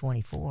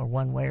 2024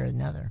 one way or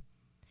another.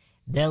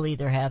 They'll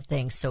either have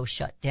things so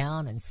shut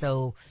down and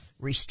so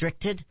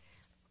restricted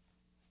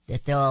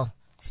that they'll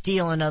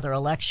steal another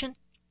election,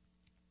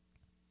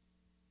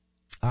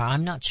 or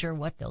I'm not sure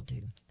what they'll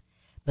do.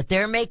 But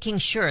they're making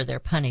sure they're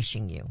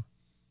punishing you.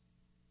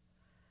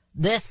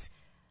 This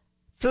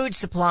food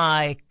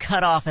supply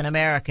cutoff in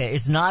America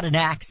is not an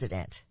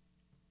accident.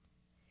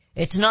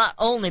 It's not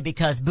only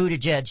because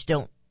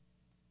Buttigieg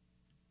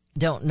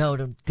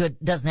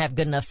doesn't have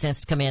good enough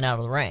sense to come in out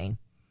of the rain.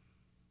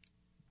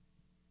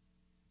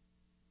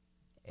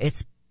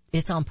 It's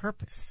on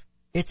purpose.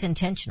 It's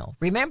intentional.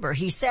 Remember,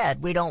 he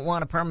said we don't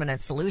want a permanent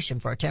solution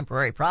for a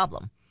temporary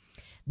problem.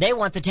 They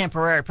want the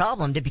temporary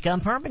problem to become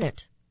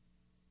permanent.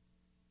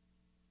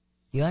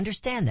 You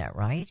understand that,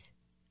 right?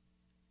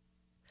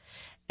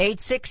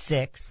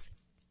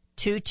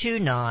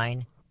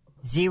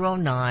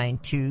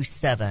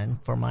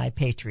 866-229-0927 for My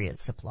Patriot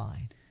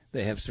Supply.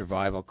 They have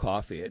Survival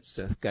Coffee. It's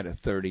got a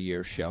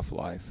 30-year shelf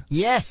life.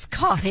 Yes,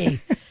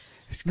 coffee.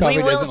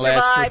 We will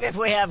survive if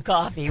we have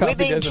coffee.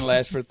 Coffee doesn't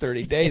last for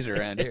 30 days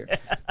around here.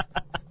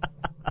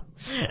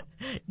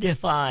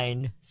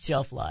 Define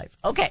shelf life.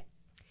 Okay.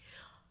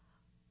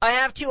 I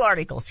have 2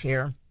 articles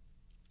here,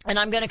 and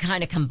I'm going to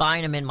kind of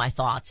combine them in my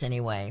thoughts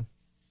anyway.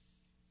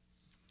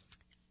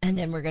 And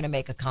then we're going to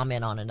make a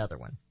comment on another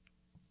one.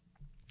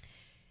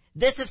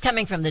 This is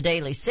coming from the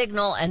Daily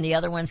Signal, and the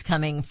other one's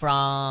coming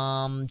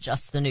from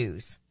Just the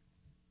News.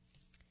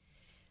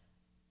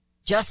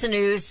 Just the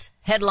News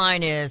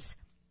headline is,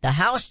 the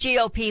House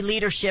GOP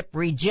leadership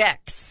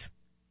rejects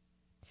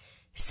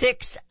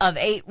 6 of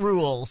 8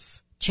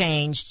 rules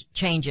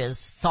changes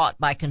sought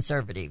by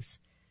conservatives,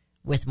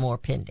 with more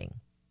pending.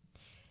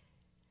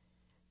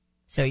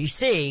 So you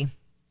see,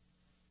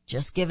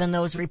 just giving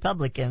those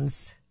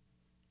Republicans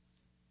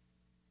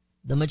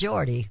the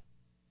majority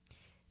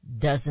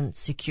doesn't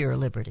secure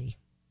liberty.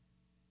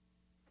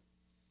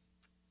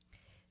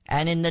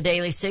 And in the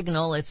Daily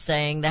Signal, it's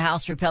saying the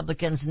House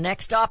Republicans'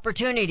 next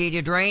opportunity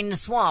to drain the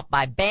swamp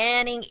by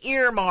banning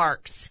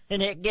earmarks.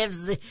 And it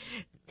gives the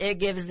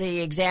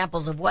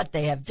examples of what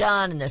they have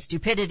done and the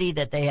stupidity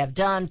that they have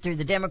done through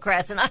the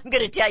Democrats. And I'm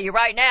going to tell you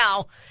right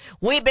now,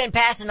 we've been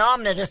passing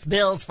omnibus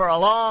bills for a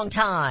long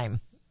time.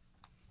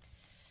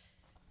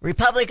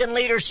 Republican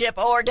leadership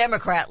or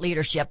Democrat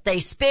leadership, they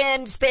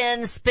spend.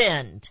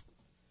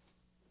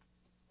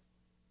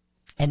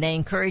 And they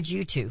encourage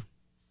you to.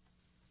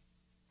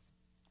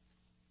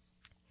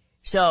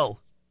 So,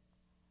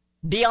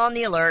 be on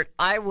the alert.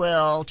 I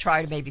will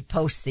try to maybe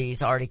post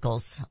these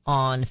articles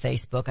on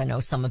Facebook. I know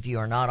some of you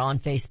are not on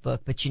Facebook,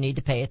 but you need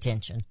to pay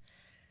attention.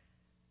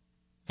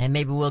 And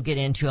maybe we'll get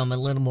into them a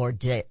little more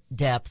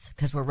depth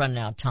because we're running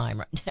out of time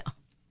right now.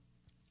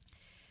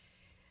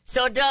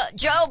 So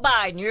Joe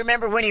Biden, you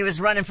remember when he was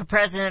running for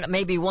president,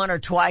 maybe one or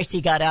twice he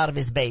got out of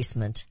his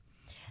basement.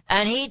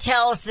 And he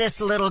tells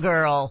this little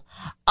girl,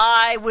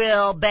 I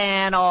will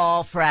ban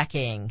all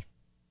fracking.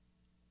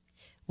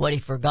 What he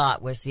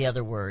forgot was the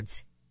other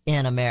words,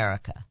 in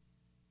America.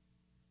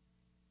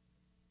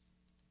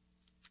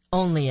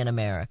 Only in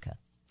America.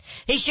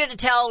 He should have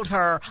told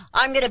her,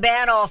 I'm going to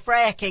ban all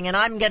fracking and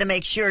I'm going to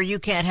make sure you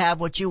can't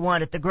have what you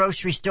want at the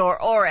grocery store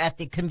or at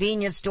the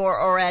convenience store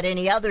or at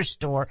any other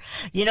store.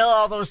 You know,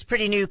 all those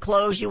pretty new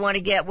clothes you want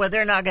to get, well,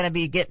 they're not going to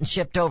be getting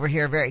shipped over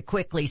here very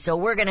quickly, so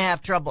we're going to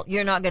have trouble.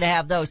 You're not going to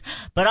have those.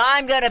 But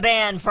I'm going to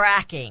ban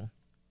fracking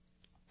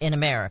in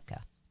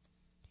America.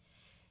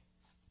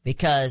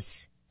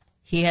 Because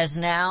he has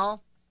now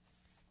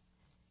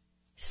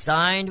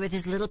signed with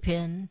his little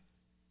pen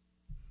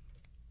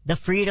the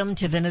freedom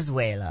to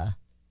Venezuela.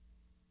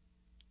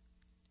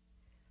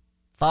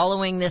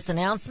 Following this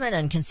announcement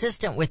and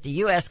consistent with the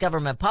U.S.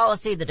 government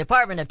policy, the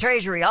Department of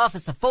Treasury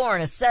Office of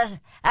Foreign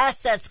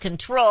Assets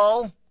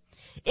Control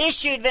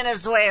issued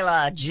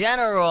Venezuela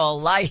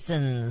general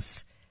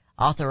license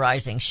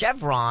authorizing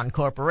Chevron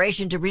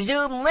Corporation to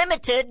resume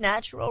limited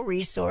natural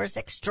resource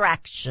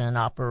extraction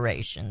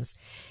operations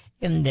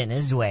in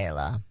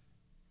Venezuela.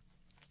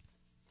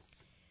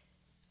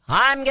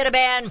 I'm going to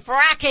ban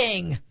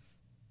fracking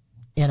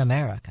in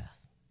America.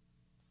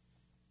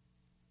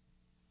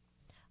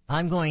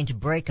 I'm going to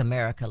break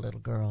America, little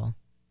girl.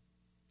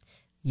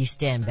 You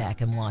stand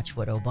back and watch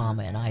what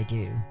Obama and I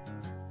do.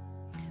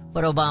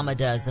 What Obama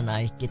does and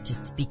I get to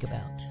speak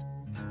about.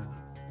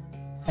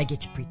 I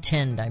get to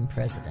pretend I'm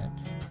president.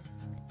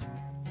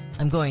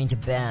 I'm going to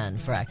ban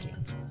fracking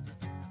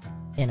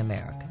in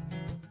America.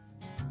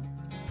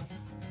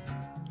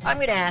 I'm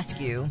going to ask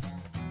you,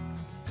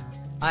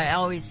 I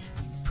always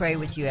pray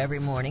with you every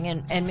morning,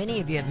 and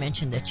many of you have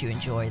mentioned that you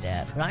enjoy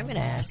that, but I'm going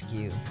to ask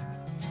you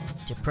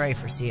to pray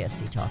for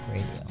CSC Talk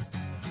Radio,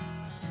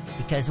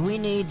 because we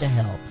need the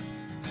help.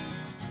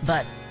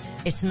 But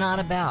it's not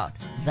about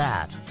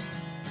that.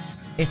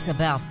 It's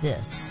about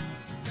this.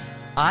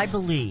 I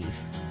believe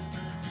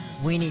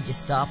we need to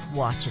stop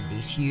watching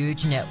these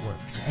huge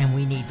networks, and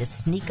we need to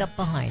sneak up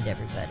behind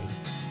everybody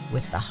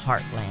with the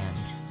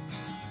heartland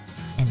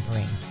and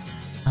bring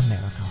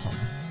America home.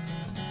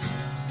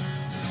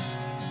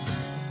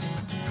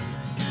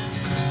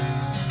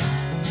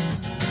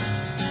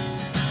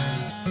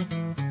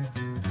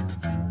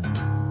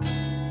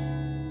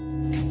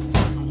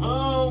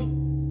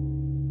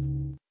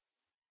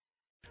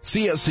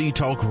 CSC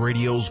Talk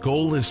Radio's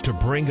goal is to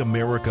bring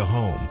America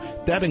home.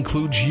 That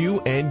includes you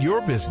and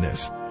your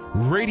business.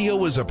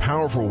 Radio is a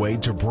powerful way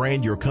to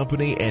brand your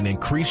company and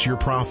increase your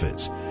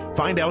profits.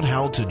 Find out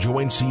how to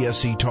join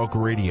CSC Talk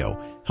Radio,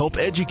 help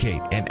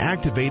educate and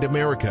activate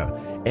America,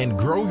 and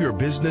grow your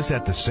business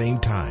at the same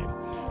time.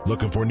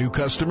 Looking for new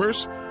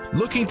customers?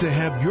 Looking to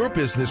have your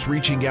business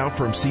reaching out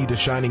from sea to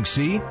shining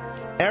sea?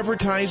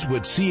 Advertise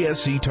with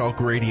CSC Talk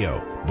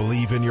Radio.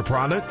 Believe in your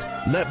product?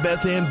 Let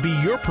Beth Ann be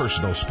your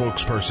personal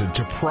spokesperson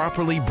to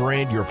properly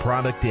brand your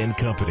product and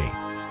company.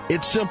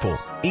 It's simple,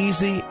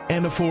 easy,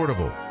 and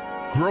affordable.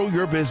 Grow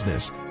your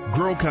business,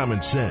 grow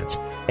common sense,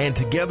 and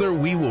together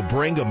we will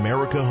bring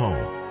America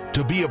home.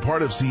 To be a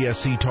part of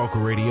CSC Talk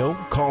Radio,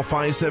 call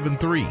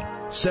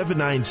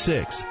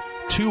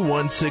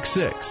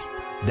 573-796-2166.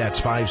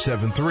 That's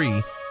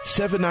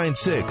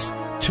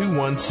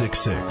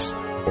 573-796-2166.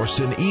 Or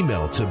send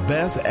email to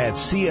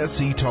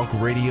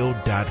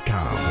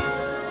beth@csctalkradio.com.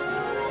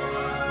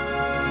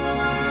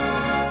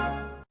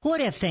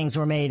 What if things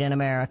were made in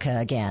America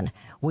again?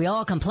 We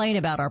all complain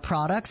about our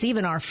products,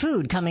 even our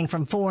food, coming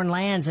from foreign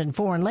lands and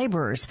foreign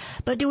laborers.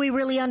 But do we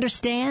really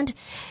understand?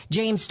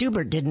 James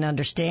Stubert didn't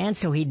understand,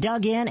 so he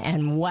dug in,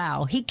 and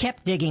wow, he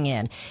kept digging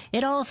in.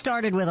 It all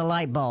started with a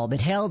light bulb.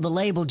 It held the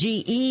label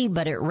GE,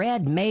 but it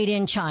read Made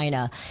in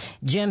China.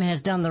 Jim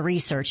has done the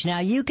research. Now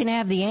you can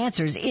have the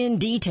answers in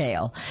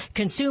detail.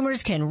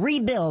 Consumers can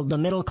rebuild the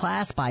middle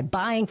class by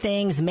buying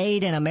things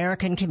made in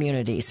American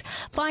communities.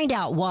 Find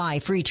out why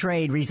free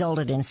trade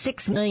resulted in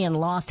 6 million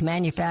lost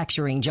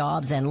manufacturing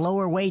jobs and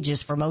lower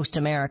wages for most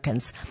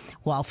Americans.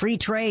 While free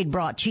trade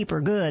brought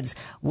cheaper goods,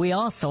 we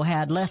also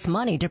had less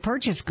money to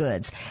purchase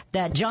goods.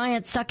 That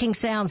giant sucking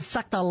sound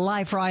sucked the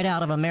life right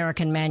out of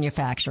American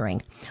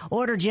manufacturing.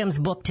 Order Jim's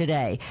book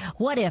today,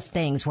 What If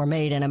Things Were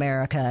Made in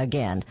America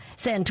Again?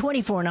 Send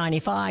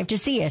 $24.95 to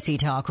CSC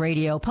Talk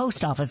Radio,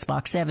 Post Office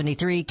Box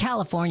 73,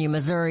 California,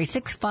 Missouri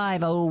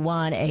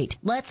 65018.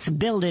 Let's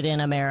build it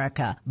in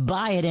America,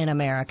 buy it in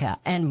America,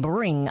 and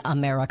bring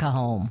America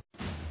home.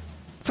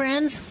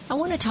 Friends, I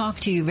want to talk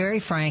to you very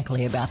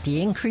frankly about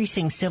the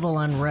increasing civil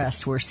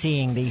unrest we're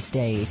seeing these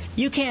days.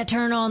 You can't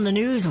turn on the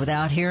news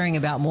without hearing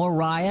about more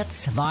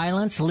riots,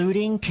 violence,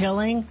 looting,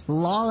 killing,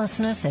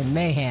 lawlessness, and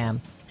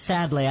mayhem.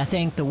 Sadly, I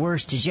think the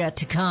worst is yet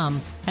to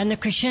come, and the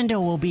crescendo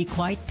will be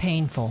quite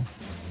painful.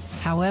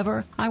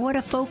 However, I want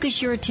to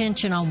focus your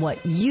attention on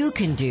what you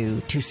can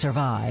do to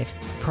survive.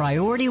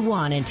 Priority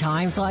one in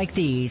times like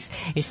these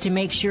is to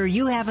make sure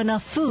you have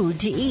enough food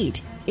to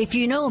eat. If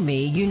you know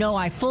me, you know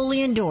I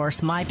fully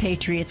endorse My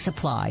Patriot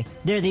Supply.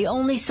 They're the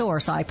only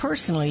source I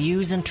personally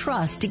use and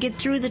trust to get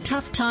through the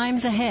tough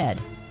times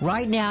ahead.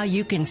 Right now,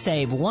 you can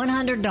save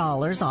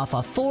 $100 off a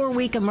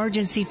 4-week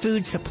emergency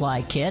food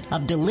supply kit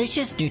of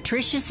delicious,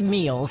 nutritious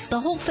meals the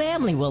whole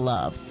family will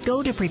love.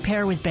 Go to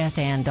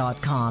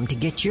preparewithbethann.com to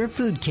get your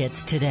food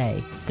kits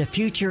today. The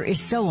future is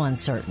so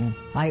uncertain.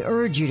 I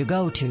urge you to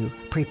go to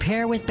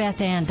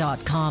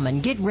preparewithbethann.com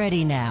and get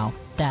ready now.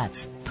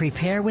 That's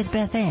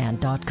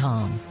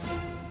preparewithbethann.com.